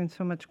they're doing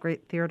so much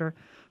great theater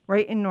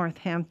right in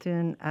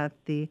Northampton at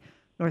the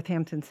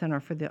Northampton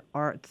Center for the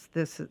Arts.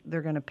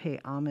 They're going to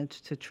pay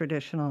homage to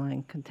traditional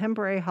and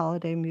contemporary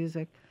holiday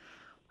music.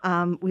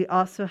 We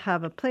also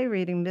have a play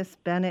reading, Miss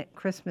Bennet,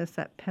 Christmas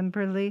at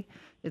Pemberley.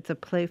 It's a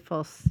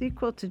playful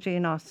sequel to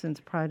Jane Austen's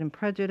Pride and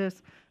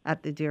Prejudice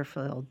at the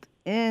Deerfield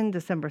Inn,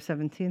 December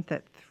 17th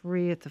at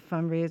 3. It's a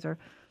fundraiser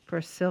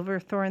for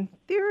Silverthorne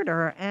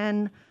Theater.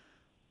 And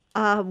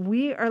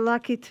we are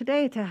lucky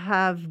today to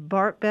have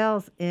Bart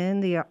Bales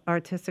in, the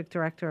artistic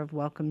director of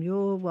Welcome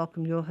Yule.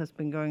 Welcome Yule has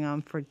been going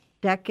on for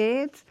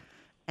decades.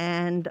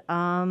 And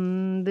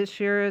this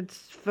year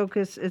it's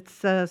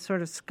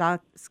sort of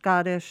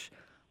Scottish,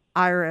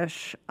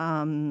 Irish,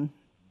 and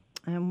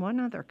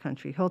one other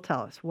country. He'll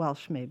tell us,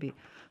 Welsh maybe,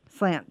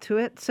 slant to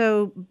it.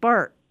 So,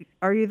 Bart,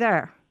 are you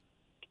there?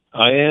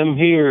 I am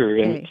here,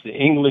 and it's the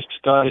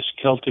English-Scottish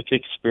Celtic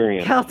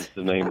Experience. Is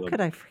the name of it. How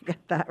could I forget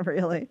that,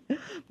 really?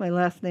 My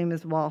last name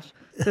is Walsh.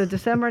 So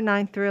December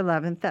 9th through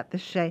 11th at the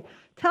Shea.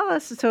 Tell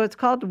us, so it's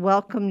called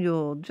Welcome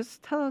Yule.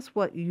 Just tell us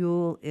what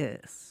Yule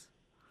is.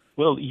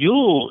 Well,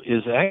 Yule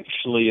is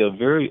actually a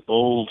very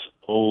old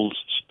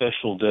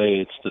special day.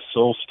 It's the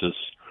solstice,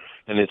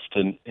 and it's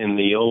in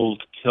the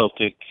old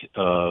Celtic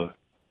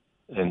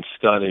and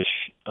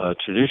Scottish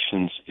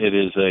traditions. It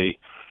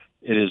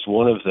is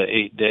one of the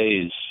 8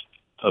 days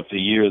of the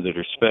year that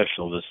are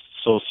special. The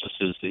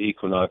solstices, the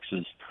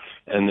equinoxes,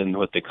 and then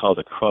what they call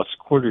the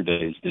cross-quarter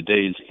days, the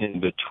days in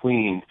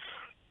between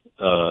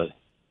the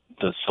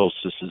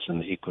solstices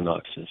and the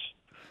equinoxes.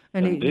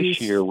 And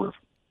this year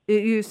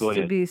it used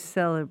to be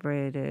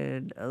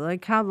celebrated.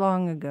 Like how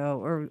long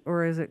ago,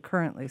 or is it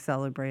currently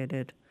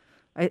celebrated?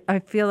 I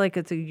feel like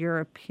it's a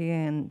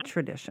European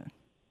tradition.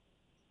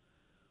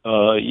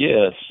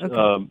 Yes.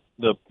 Okay.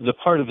 The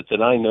part of it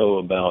that I know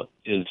about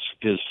is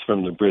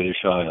from the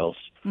British Isles,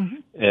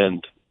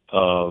 and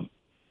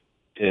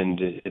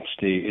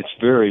it's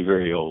very,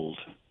 very old.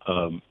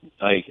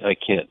 I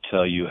can't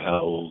tell you how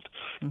old,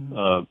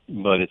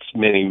 but it's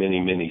many, many,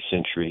 many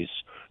centuries,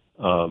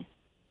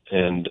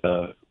 and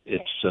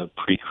it's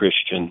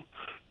pre-Christian,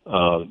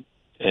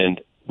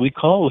 and we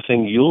call the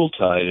thing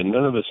Yuletide, and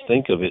none of us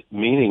think of it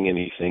meaning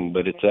anything,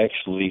 but it's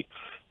actually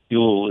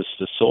Yule is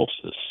the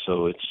solstice,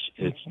 so it's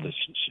the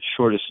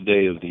shortest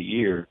day of the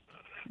year,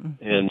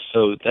 and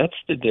so that's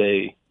the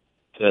day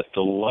that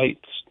the light,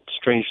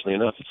 strangely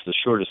enough, it's the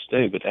shortest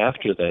day, but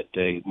after that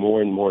day,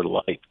 more and more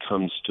light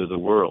comes to the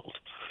world,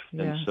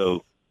 and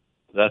so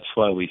that's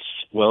why we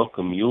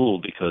welcome Yule,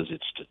 because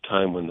it's the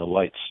time when the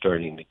light's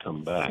starting to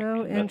come back.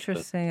 So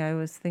interesting. I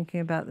was thinking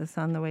about this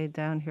on the way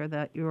down here,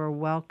 that you are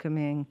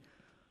welcoming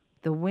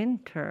the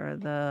winter,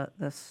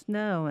 the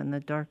snow, and the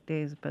dark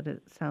days, but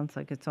it sounds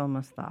like it's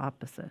almost the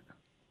opposite.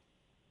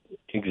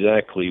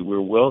 Exactly.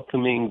 We're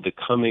welcoming the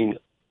coming,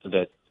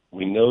 that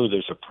we know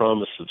there's a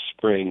promise of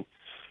spring,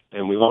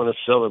 and we want to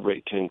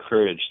celebrate to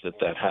encourage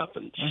that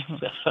happens.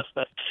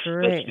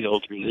 That's the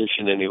old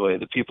tradition anyway.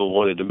 The people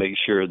wanted to make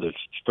sure that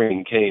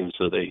spring came,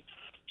 so they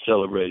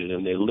celebrated,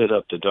 and they lit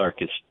up the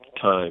darkest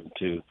time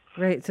to...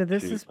 Right. So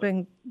this has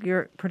been,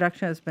 your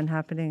production has been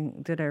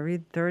happening, did I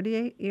read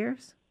 38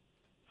 years?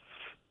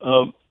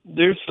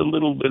 There's a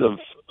little bit of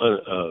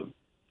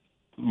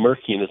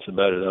murkiness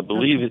about it. I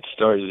believe it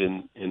started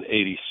in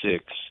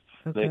 86,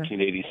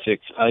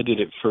 1986. I did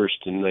it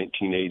first in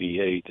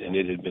 1988, and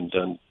it had been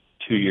done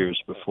 2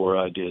 years before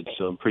I did,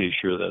 so I'm pretty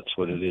sure that's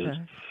what it is.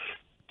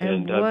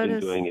 And I've been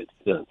doing it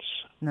since.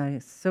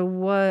 Nice. So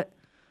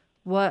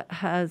what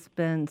has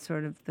been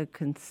sort of the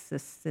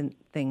consistent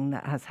thing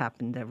that has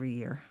happened every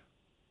year?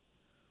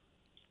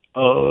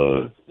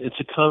 It's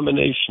a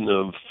combination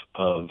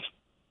of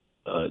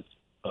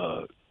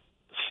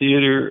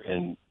theater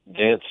and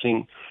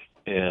dancing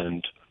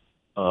and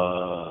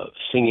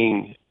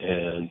singing,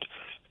 and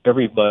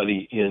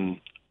everybody in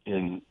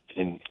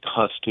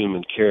costume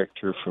and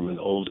character from an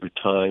older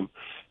time,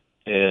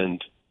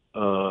 and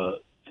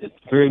it's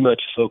very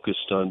much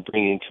focused on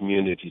bringing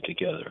community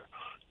together,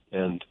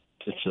 and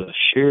it's a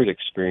shared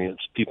experience.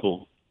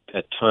 People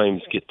at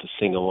times get to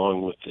sing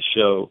along with the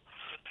show,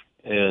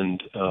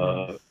 and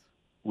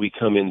we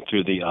come in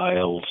through the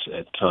aisles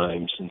at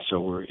times, and so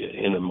we're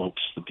in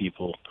amongst the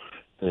people,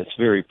 and it's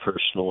very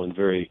personal and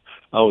very,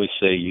 I always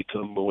say you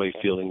come away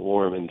feeling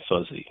warm and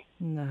fuzzy.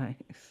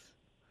 Nice.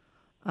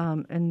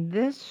 And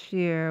this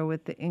year,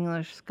 with the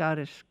English,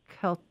 Scottish,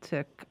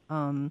 Celtic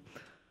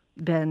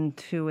bend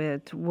to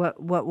it,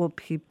 what will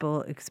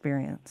people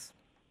experience?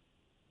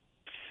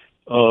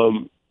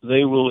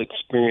 They will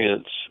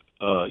experience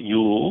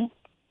Yule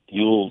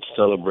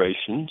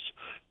celebrations,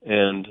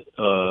 and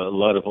a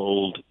lot of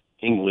old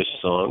English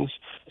songs,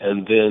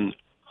 and then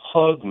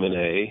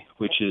Hogmanay,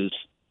 which is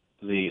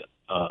the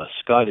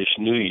Scottish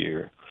New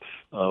Year.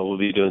 We'll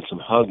be doing some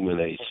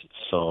Hogmanay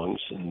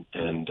songs and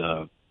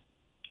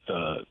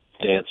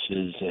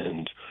dances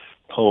and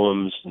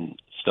poems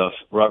and stuff.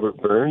 Robert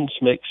Burns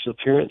makes an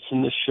appearance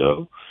in this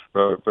show.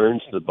 Robert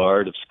Burns, the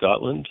Bard of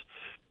Scotland.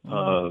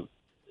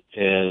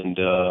 And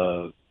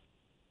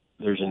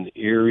there's an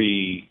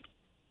eerie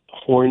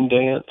horn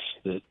dance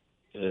that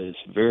is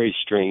very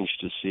strange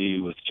to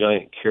see, with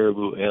giant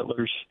caribou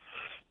antlers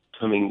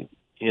coming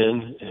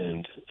in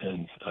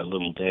and a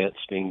little dance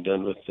being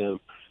done with them.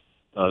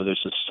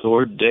 There's a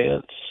sword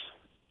dance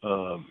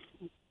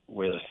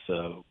with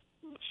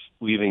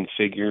weaving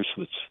figures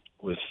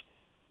with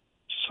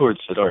swords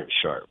that aren't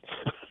sharp.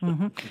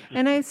 Mm-hmm.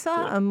 And I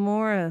saw a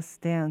Morris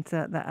dance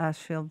at the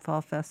Ashfield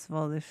Fall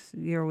Festival this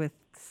year with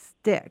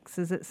sticks.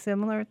 Is it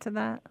similar to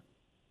that?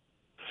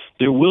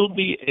 There will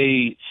be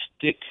a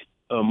stick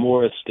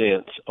Morris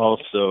dance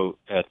also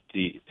at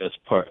as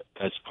part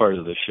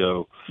of the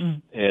show,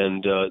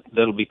 and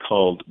that'll be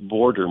called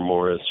Border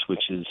Morris,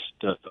 which is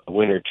a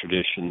winter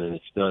tradition, and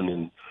it's done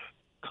in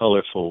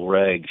colorful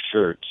rag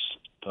shirts,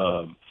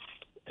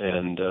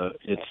 and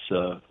it's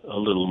a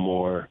little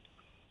more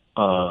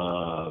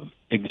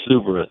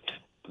exuberant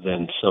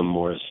than some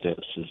Morris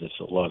dances. It's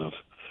a lot of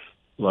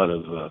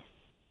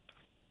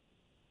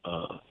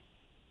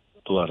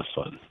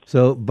fun.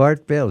 So,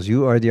 Bart Bales,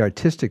 you are the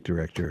artistic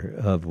director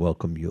of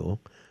Welcome Yule,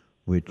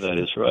 which that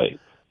is right.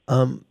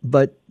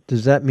 But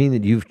does that mean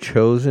that you've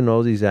chosen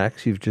all these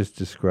acts you've just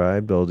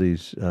described, all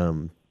these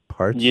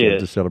parts of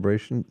the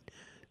celebration?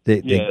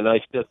 And I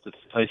set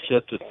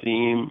the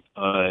theme.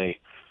 I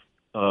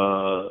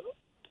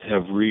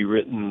have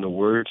rewritten the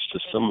words to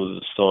some of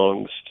the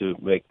songs to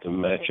make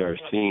them match our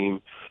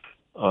theme.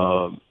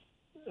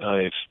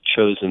 I've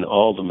chosen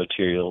all the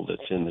material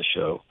that's in the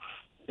show,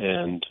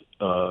 and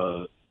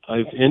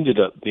I've ended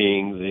up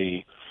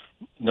being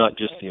not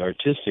just the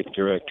artistic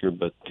director,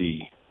 but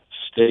the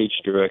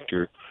stage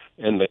director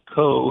and the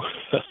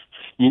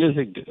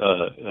music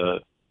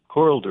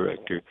choral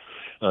director.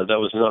 That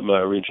was not my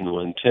original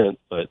intent,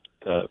 but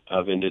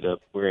I've ended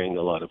up wearing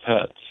a lot of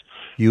hats.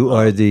 You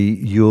are the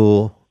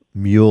Yule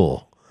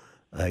Mule,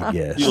 I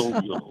guess.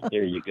 Yule Mule,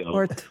 there you go.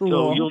 Or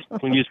Tool. So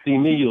when you see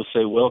me, you'll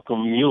say,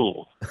 "Welcome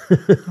Mule."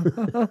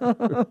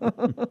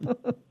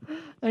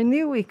 I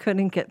knew we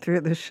couldn't get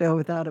through the show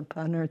without a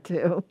pun or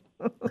two.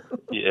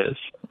 Yes.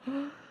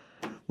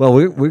 Well,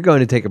 we're going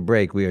to take a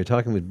break. We are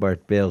talking with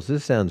Bart Bales.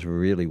 This sounds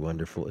really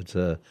wonderful. It's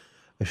a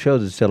show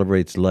that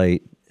celebrates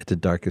light at the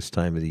darkest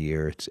time of the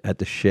year. It's at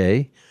the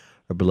Shea,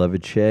 our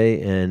beloved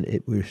Shea,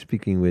 and we're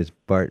speaking with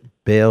Bart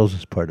Bales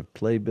as part of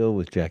Playbill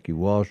with Jackie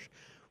Walsh.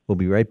 We'll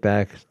be right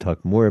back to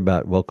talk more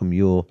about Welcome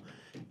Yule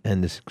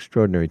and this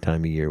extraordinary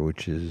time of year,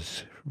 which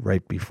is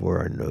right before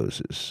our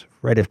noses,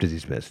 right after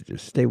these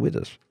messages. Stay with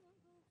us.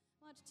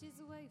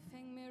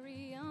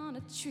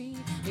 tree.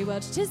 We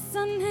watched his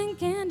son hang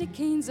candy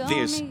canes on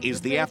This me is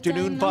with the red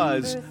afternoon dye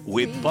buzz number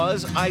with 3.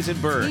 Buzz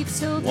Eisenberg, He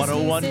told us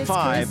 101.5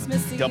 it's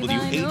Christmas Eve. I know her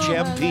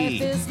life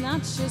WHMP. is not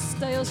your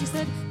style. She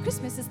said,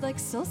 Christmas is like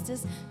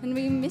solstice, and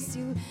we miss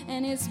you,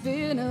 and it's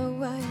been a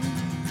while.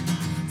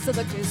 So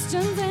the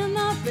Christians and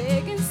the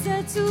pagans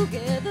sat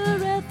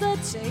together at the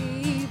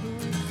table,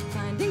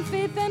 finding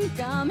faith and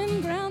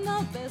common ground,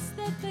 the best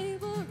that they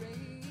were able.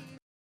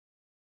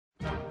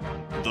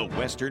 The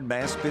Western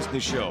Mass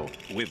Business Show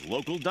with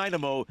local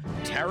dynamo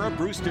Tara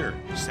Brewster,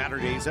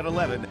 Saturdays at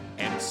 11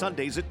 and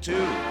Sundays at 2,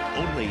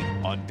 only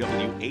on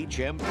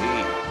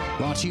WHMP.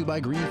 Brought to you by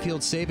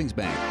Greenfield Savings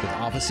Bank, with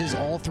offices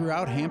all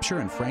throughout Hampshire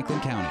and Franklin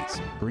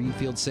counties.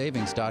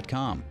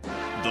 GreenfieldSavings.com.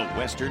 The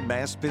Western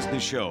Mass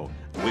Business Show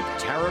with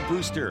Tara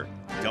Brewster,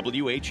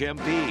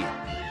 WHMP.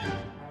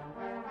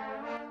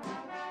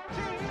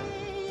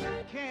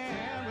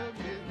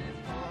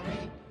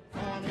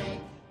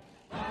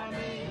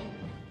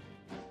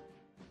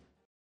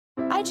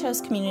 I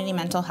chose community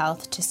mental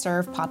health to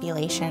serve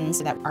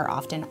populations that are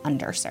often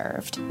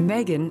underserved.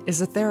 Megan is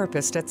a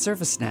therapist at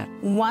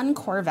ServiceNet. One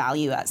core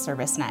value at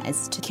ServiceNet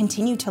is to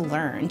continue to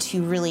learn,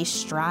 to really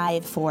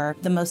strive for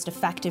the most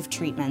effective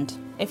treatment.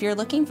 If you're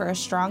looking for a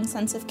strong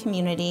sense of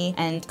community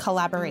and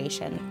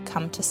collaboration,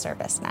 come to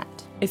ServiceNet.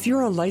 If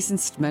you're a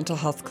licensed mental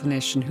health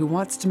clinician who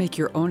wants to make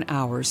your own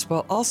hours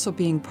while also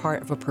being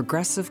part of a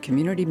progressive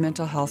community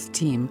mental health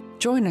team,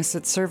 join us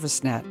at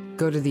ServiceNet.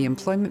 Go to the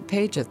employment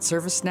page at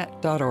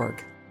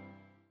servicenet.org.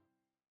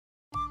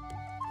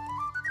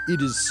 It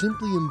is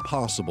simply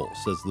impossible,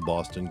 says the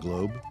Boston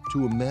Globe,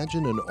 to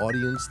imagine an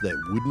audience that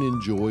wouldn't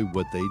enjoy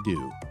what they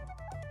do.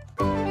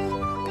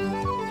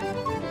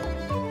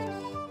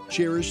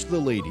 Cherish the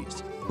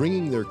Ladies,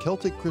 bringing their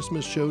Celtic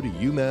Christmas show to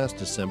UMass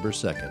December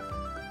 2nd.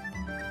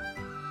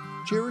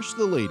 Cherish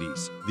the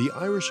Ladies, the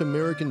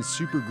Irish-American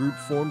supergroup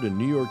formed in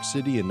New York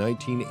City in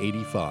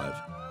 1985,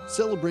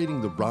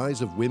 celebrating the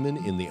rise of women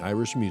in the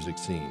Irish music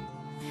scene.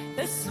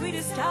 The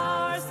sweetest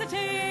hours that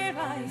e'er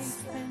I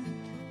spent.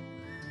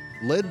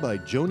 Led by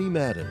Joni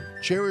Madden,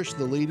 Cherish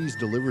the Ladies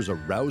delivers a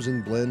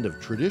rousing blend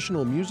of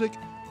traditional music,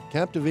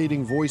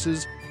 captivating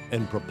voices,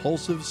 and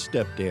propulsive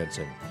step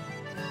dancing.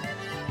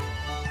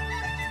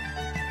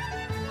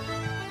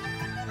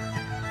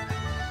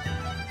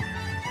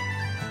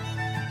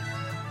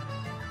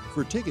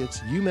 For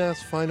tickets, UMass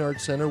Fine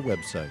Arts Center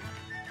website.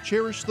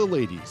 Cherish the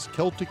Ladies,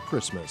 Celtic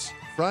Christmas,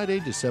 Friday,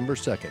 December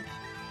 2nd,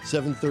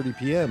 7:30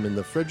 p.m. in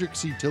the Frederick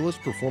C.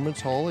 Tillis Performance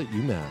Hall at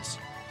UMass.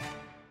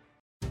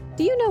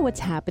 Do you know what's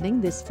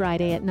happening this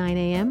Friday at 9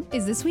 a.m.?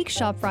 Is this week's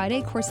Shop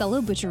Friday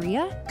Corsello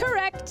Butcheria?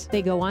 Correct!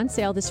 They go on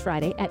sale this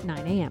Friday at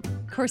 9 a.m.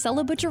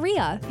 Corsello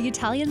Butcheria, the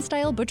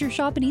Italian-style butcher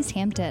shop in East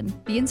Hampton.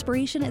 The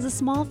inspiration is a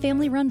small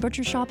family-run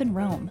butcher shop in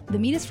Rome. The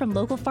meat is from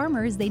local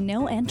farmers they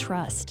know and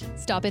trust.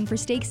 Stop in for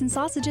steaks and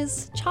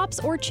sausages, chops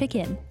or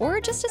chicken,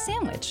 or just a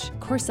sandwich.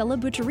 Corsello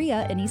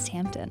Butcheria in East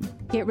Hampton.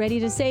 Get ready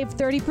to save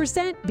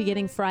 30%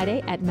 beginning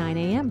Friday at 9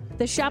 a.m.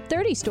 The Shop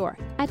 30 store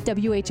at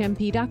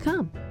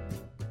WHMP.com.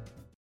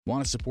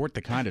 Want to support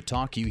the kind of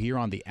talk you hear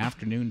on the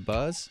Afternoon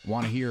Buzz?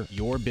 Want to hear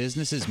your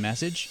business's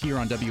message here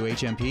on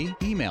WHMP?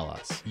 Email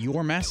us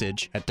your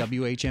message at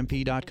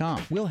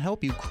WHMP.com. We'll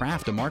help you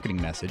craft a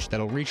marketing message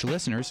that'll reach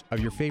listeners of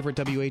your favorite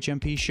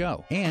WHMP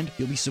show. And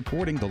you'll be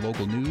supporting the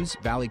local news,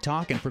 Valley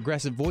Talk, and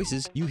progressive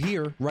voices you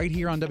hear right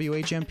here on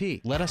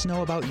WHMP. Let us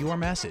know about your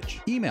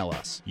message. Email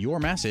us your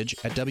message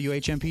at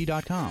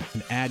WHMP.com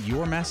and add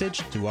your message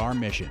to our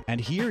mission. And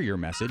hear your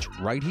message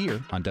right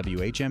here on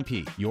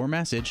WHMP. Your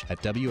message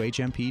at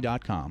WHMP.com.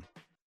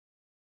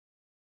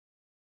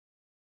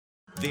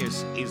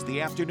 This is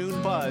the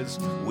Afternoon Buzz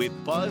with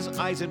Buzz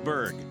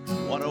Eisenberg,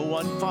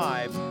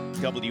 101.5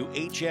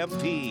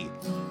 WHMP.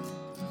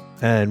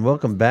 And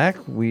welcome back.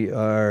 We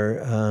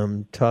are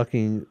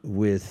talking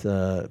with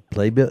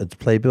Playbill. It's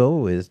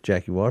Playbill with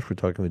Jackie Walsh. We're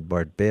talking with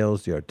Bart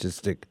Bales, the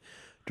artistic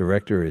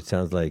director. It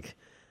sounds like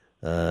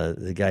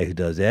the guy who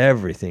does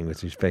everything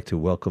with respect to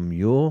Welcome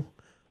Yule,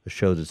 a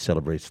show that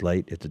celebrates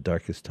light at the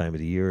darkest time of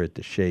the year at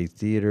the Shea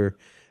Theater.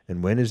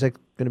 And when is that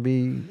going to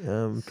be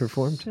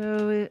performed?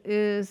 So it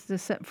is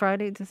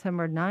Friday,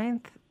 December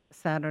 9th,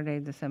 Saturday,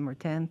 December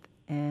 10th,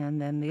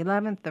 and then the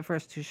 11th. The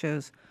first two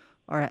shows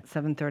are at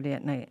 7:30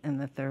 at night, and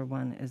the third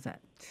one is at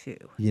 2.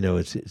 You know,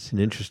 it's an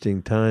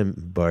interesting time,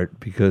 Bart,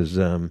 because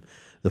the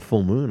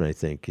full moon, I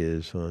think,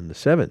 is on the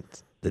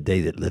 7th, the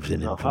day that lives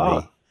in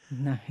infamy.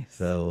 Nice.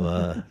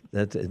 So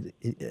that's and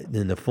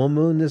the full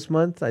moon this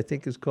month, I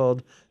think, is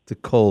called the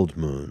cold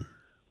moon.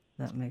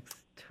 That makes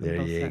there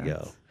total you sense.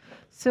 go.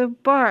 So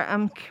Bart,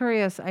 I'm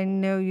curious. I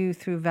know you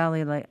through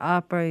Valley Light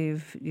Opera.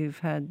 You've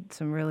had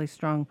some really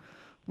strong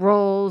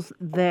roles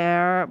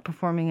there,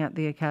 performing at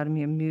the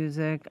Academy of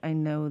Music. I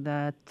know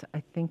that. I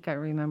think I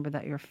remember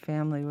that your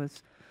family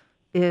was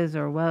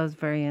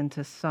very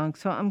into song.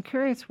 So I'm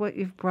curious what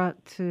you've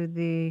brought to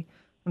the.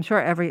 I'm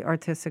sure every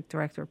artistic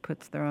director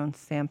puts their own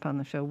stamp on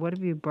the show. What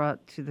have you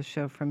brought to the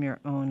show from your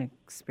own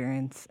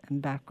experience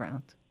and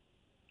background?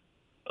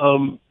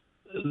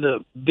 the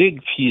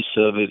big piece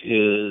of it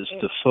is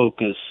the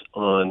focus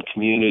on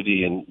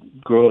community and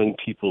growing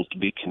people to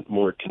be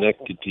more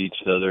connected to each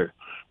other.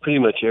 Pretty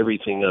much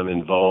everything I'm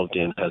involved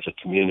in has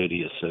a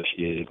community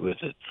associated with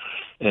it.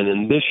 And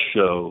in this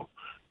show,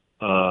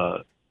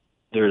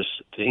 there's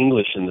the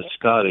English and the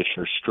Scottish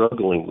are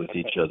struggling with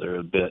each other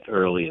a bit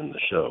early in the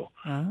show.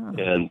 Oh.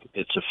 And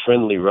it's a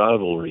friendly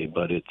rivalry,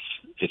 but it's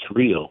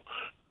real.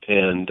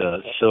 And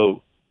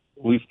so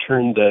we've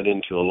turned that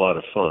into a lot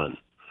of fun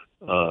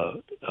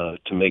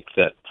to make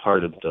that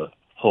part of the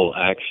whole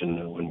action.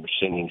 When we're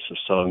singing some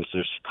songs,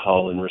 there's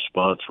call and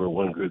response where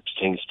one group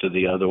sings to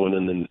the other one,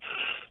 and then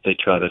they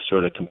try to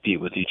sort of compete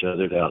with each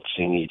other to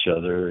out-sing each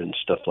other and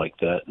stuff like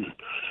that.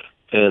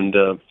 And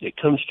it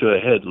comes to a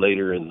head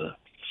later in the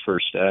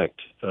first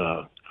act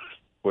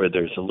where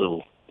there's a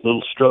little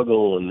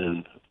struggle, and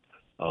then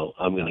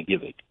I'm going to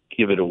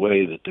give it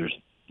away that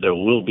there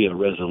will be a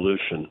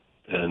resolution,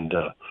 and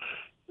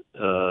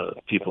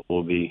people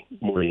will be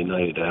more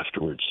united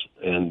afterwards.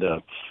 And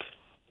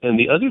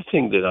the other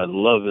thing that I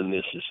love in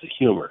this is the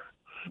humor.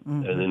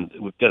 Mm-hmm. And then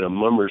we've got a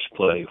Mummers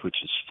play, which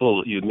is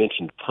full. You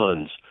mentioned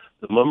puns.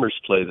 The Mummers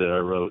play that I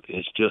wrote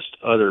is just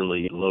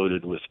utterly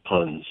loaded with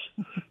puns,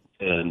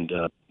 and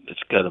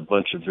it's got a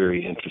bunch of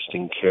very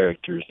interesting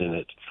characters in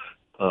it,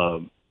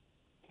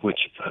 which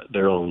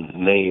their own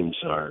names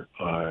are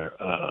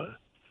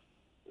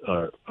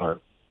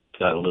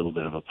got a little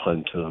bit of a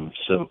pun to them.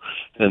 So,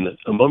 and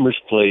a Mummers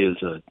play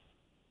is a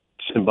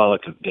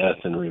symbolic of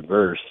death in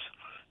reverse,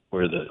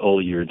 where the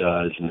old year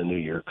dies and the new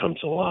year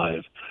comes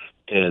alive,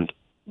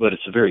 but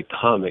it's a very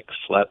comic,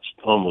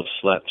 almost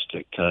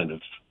slapstick kind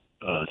of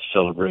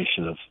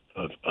celebration of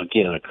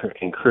again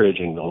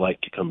encouraging the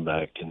light to come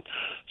back. And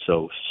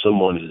so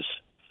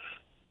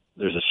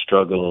there's a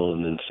struggle,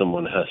 and then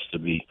someone has to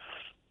be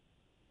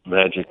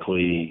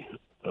magically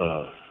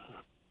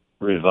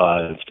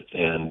revived,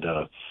 and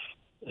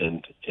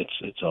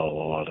it's all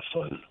a lot of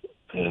fun.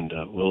 And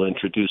we'll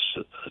introduce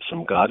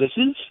some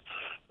goddesses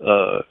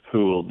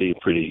who will be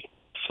pretty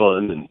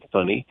fun and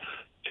funny,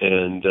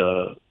 and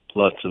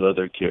lots of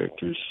other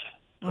characters.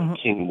 Mm-hmm.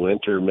 King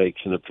Winter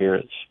makes an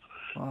appearance.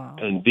 Wow.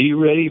 And be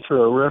ready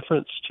for a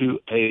reference to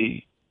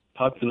a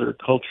popular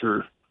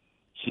culture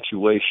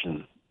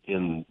situation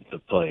in the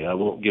play. I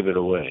won't give it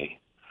away,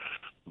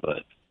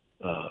 but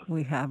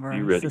we have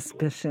our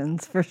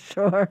suspicions for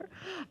sure.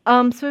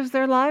 So is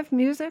there live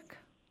music?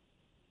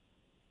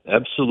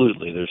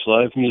 Absolutely, there's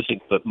live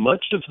music, but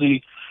much of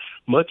the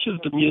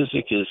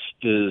music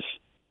is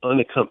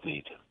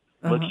unaccompanied.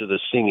 Uh-huh. Much of the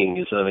singing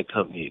is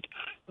unaccompanied,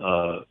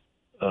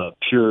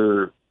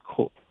 pure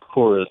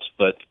chorus,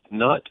 but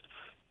not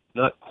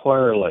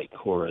choir-like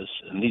chorus.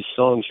 And these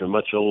songs are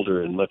much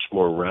older and much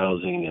more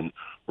rousing and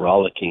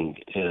rollicking,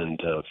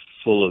 and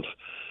full of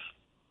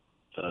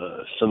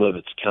some of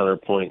its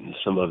counterpoint and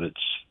some of its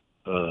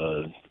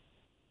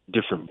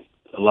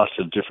lots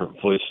of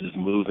different voices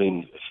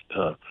moving.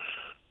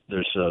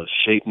 There's a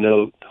shape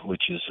note,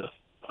 which is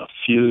a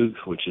fugue,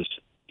 which is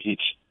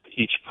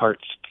each part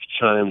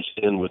chimes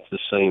in with the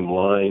same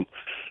line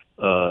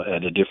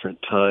at a different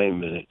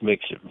time, and it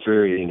makes it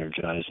very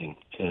energizing.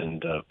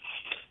 And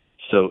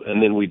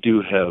and then we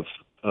do have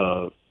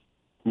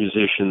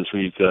musicians.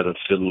 We've got a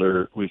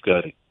fiddler. We've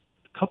got a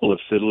couple of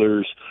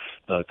fiddlers,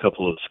 a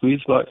couple of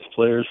squeezebox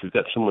players. We've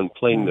got someone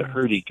playing the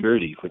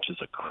hurdy-gurdy, which is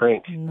a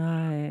crank.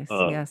 Nice.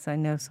 Yes, I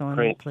know someone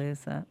who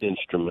plays that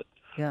instrument.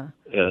 Yeah.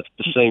 It's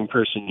the same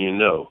person you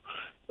know.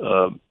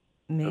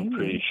 Maybe. I'm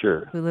pretty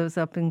sure. Who lives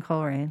up in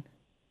Coleraine?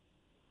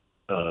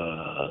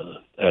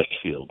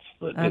 Ashfield.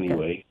 But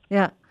anyway.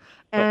 Yeah.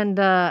 And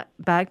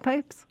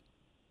bagpipes?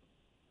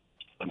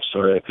 I'm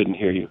sorry, I couldn't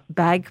hear you.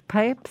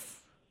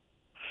 Bagpipes?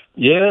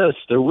 Yes,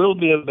 there will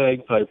be a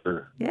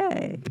bagpiper.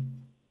 Yay.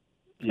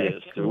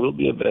 Yes, there will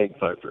be a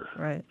bagpiper.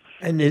 Right.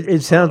 And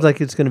it sounds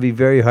like it's going to be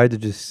very hard to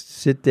just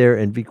sit there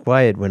and be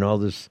quiet when all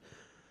this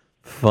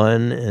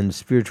fun and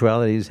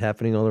spirituality is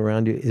happening all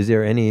around you. Is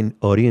there any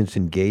audience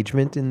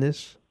engagement in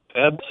this?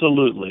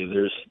 Absolutely.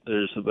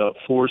 There's about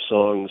 4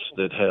 songs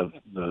that have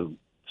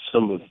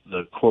some of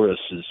the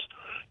choruses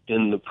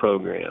in the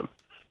program,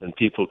 and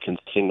people can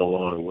sing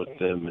along with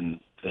them and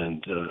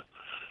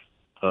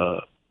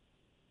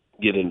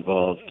get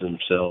involved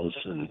themselves.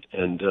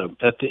 And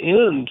at the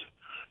end,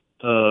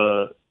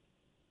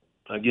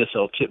 I guess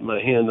I'll tip my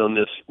hand on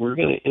this. We're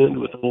going to end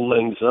with Old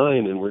Lang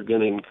Syne, and we're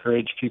going to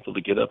encourage people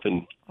to get up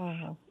and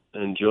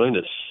join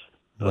us.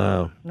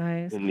 Wow.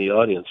 Nice. In the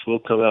audience. We'll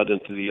come out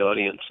into the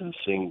audience and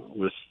sing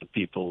with the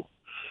people.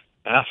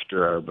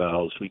 After our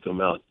bows, we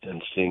come out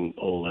and sing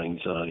Old Lang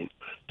Syne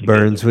together.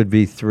 Burns would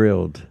be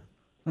thrilled.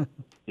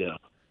 Yeah.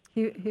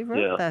 He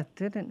wrote that,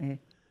 didn't he?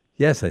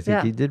 Yes, I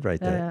think he did write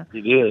that. Yeah.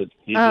 He did.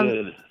 He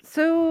did.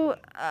 So,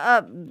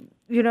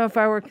 if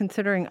I were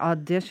considering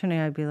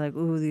auditioning, I'd be like,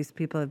 ooh, these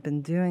people have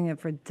been doing it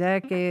for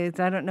decades.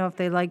 I don't know if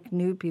they like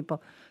new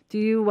people. Do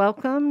you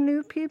welcome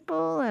new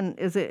people? And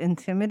is it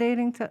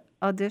intimidating to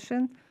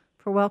audition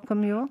for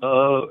Welcome Mule?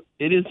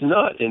 It is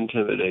not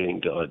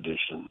intimidating to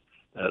audition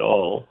at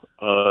all.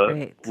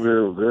 Great.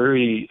 We're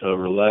very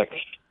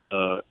relaxed.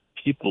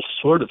 People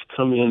sort of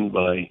come in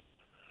by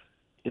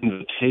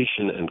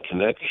invitation and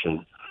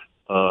connection,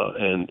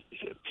 and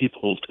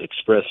people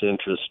express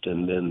interest,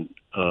 and then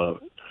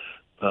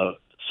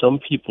some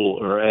people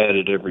are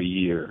added every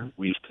year.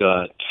 We've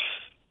got,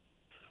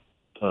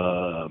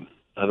 I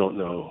don't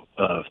know,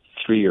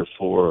 3 or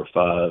 4 or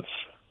 5.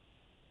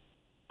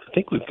 I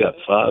think we've got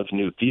 5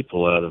 new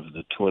people out of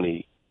the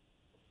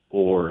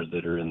 24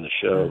 that are in the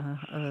show.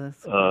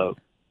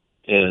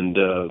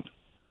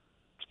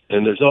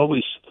 And there's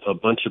always a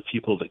bunch of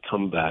people that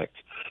come back,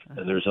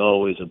 and there's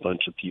always a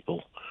bunch of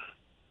people.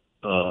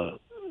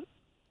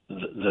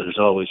 There's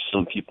always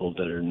some people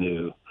that are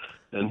new.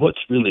 And what's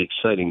really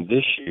exciting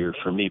this year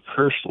for me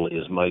personally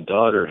is my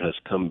daughter has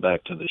come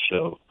back to the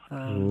show.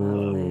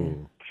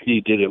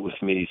 She did it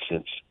with me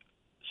since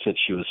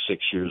she was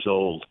 6 years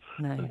old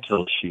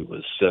until she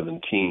was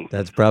 17.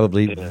 That's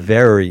probably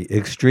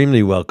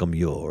extremely welcome,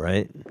 Yule,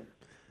 right?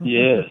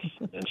 Yes.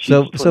 And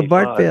so she's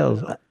Bart 25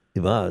 Bales, now.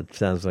 well, it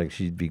sounds like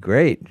she'd be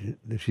great.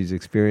 She's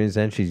experienced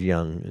and she's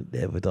young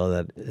with all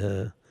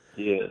that.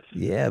 Yes.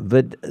 Yeah,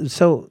 but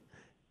so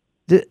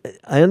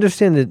I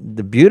understand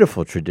the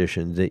beautiful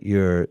tradition that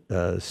you're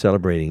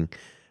celebrating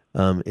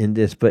in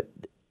this, but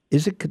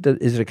is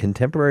it a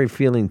contemporary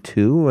feeling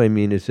too? I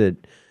mean, is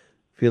it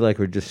feel like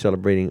we're just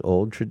celebrating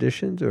old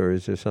traditions, or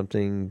is there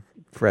something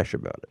fresh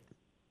about it?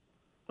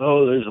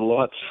 Oh, there's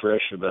lots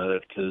fresh about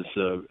it because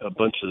a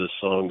bunch of the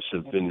songs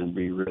have been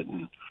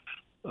rewritten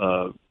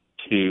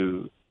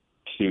to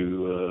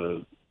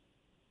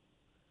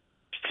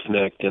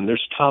connect, and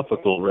there's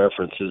topical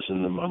references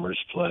in the Mummers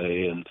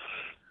play, and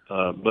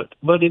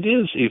but it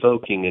is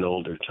evoking an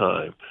older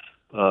time.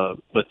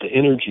 But the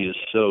energy is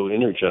so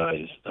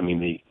energized. I mean,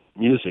 the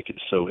music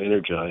is so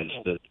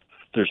energized that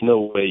there's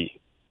no way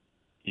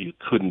you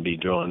couldn't be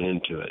drawn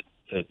into it.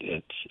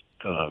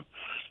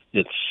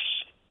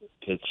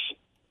 It's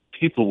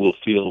people will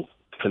feel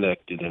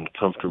connected and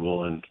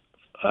comfortable, and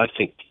I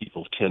think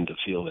people tend to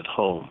feel at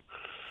home.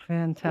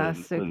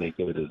 Fantastic. When they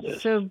go to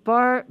this. So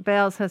Bart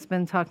Bales has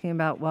been talking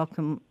about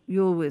Welcome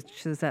Yule,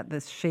 which is at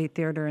the Shea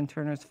Theater in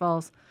Turners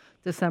Falls,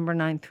 December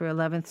 9th through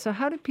 11th. So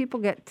how do people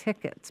get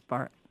tickets,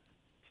 Bart?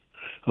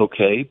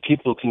 Okay,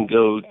 people can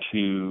go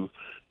to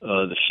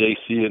the Shea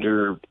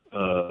Theater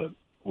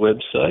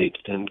website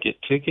and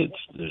get tickets.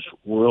 There's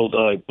World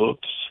Eye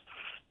Books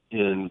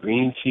in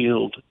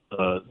Greenfield.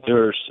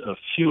 There's a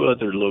few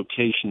other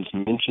locations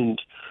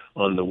mentioned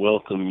on the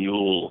Welcome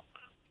Yule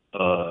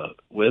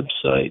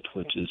website,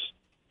 which is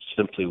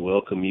simply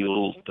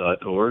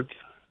welcomeyule.org,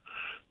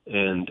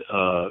 and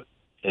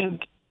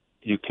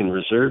you can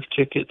reserve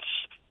tickets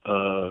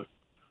via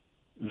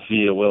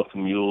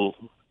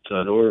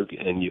welcomeyule.org,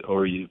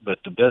 but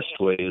the best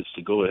way is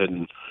to go ahead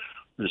and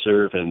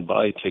reserve and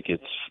buy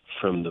tickets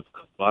from the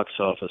box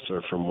office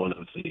or from one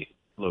of the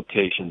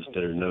locations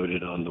that are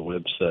noted on the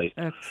website.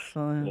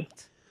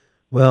 Excellent.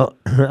 Well,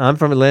 I'm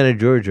from Atlanta,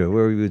 Georgia,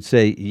 where we would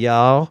say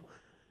y'all,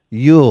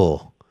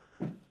 Yule.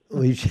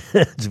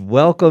 It's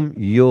Welcome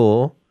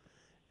Yule,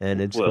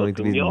 and it's going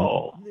to be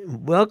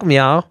Welcome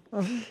y'all.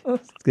 It's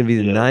going to be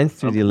the 9th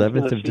through the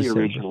 11th of December.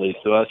 Originally,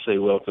 so I say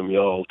welcome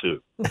y'all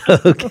too.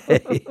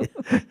 Okay.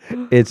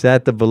 It's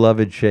at the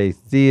beloved Shea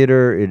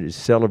Theater. It is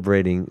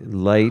celebrating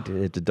light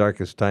at the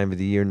darkest time of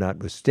the year,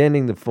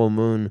 notwithstanding the full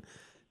moon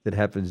that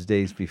happens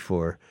days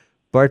before.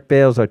 Bart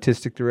Bales,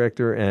 artistic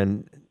director,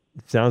 and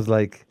it sounds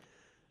like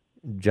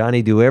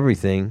Johnny do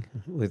everything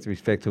with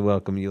respect to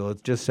Welcome Yule.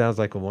 It just sounds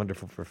like a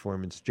wonderful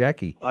performance.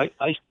 Jackie.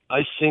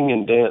 I sing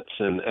and dance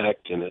and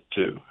act in it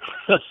too.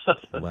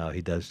 Wow,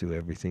 he does do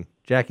everything.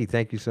 Jackie,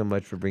 thank you so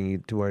much for bringing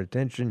it to our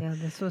attention. Yeah,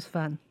 this was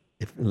fun.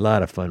 A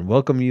lot of fun.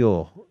 Welcome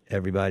Yule,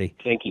 everybody.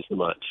 Thank you so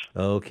much.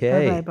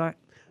 Okay. Bye-bye, Bart.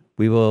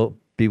 We will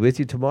be with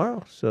you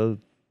tomorrow, so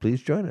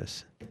please join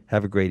us.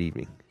 Have a great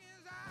evening.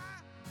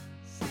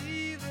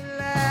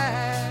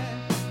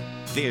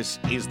 This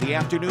is the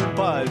Afternoon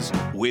Buzz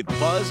with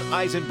Buzz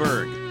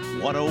Eisenberg,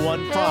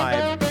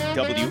 101.5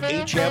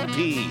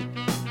 WHMP.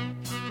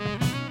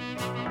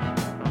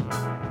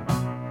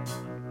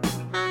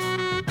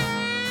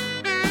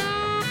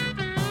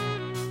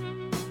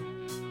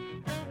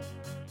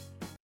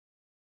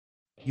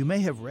 You may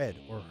have read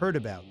or heard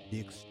about the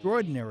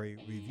extraordinary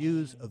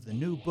reviews of the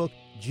new book,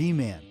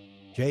 G-Man,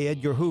 J.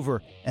 Edgar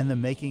Hoover and the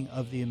Making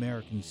of the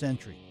American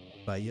Century,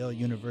 by Yale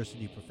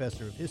University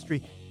professor of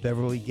history,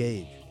 Beverly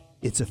Gage.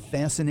 It's a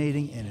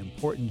fascinating and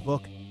important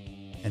book,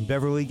 and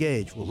Beverly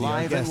Gage will be our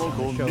Live guest and on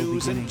the local show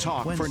news and beginning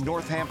talk Wednesday. for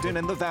Northampton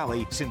and the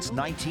Valley since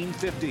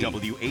 1950.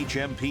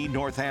 WHMP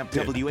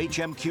Northampton,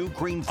 WHMQ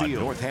Greenfield, a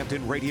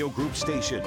Northampton Radio Group station.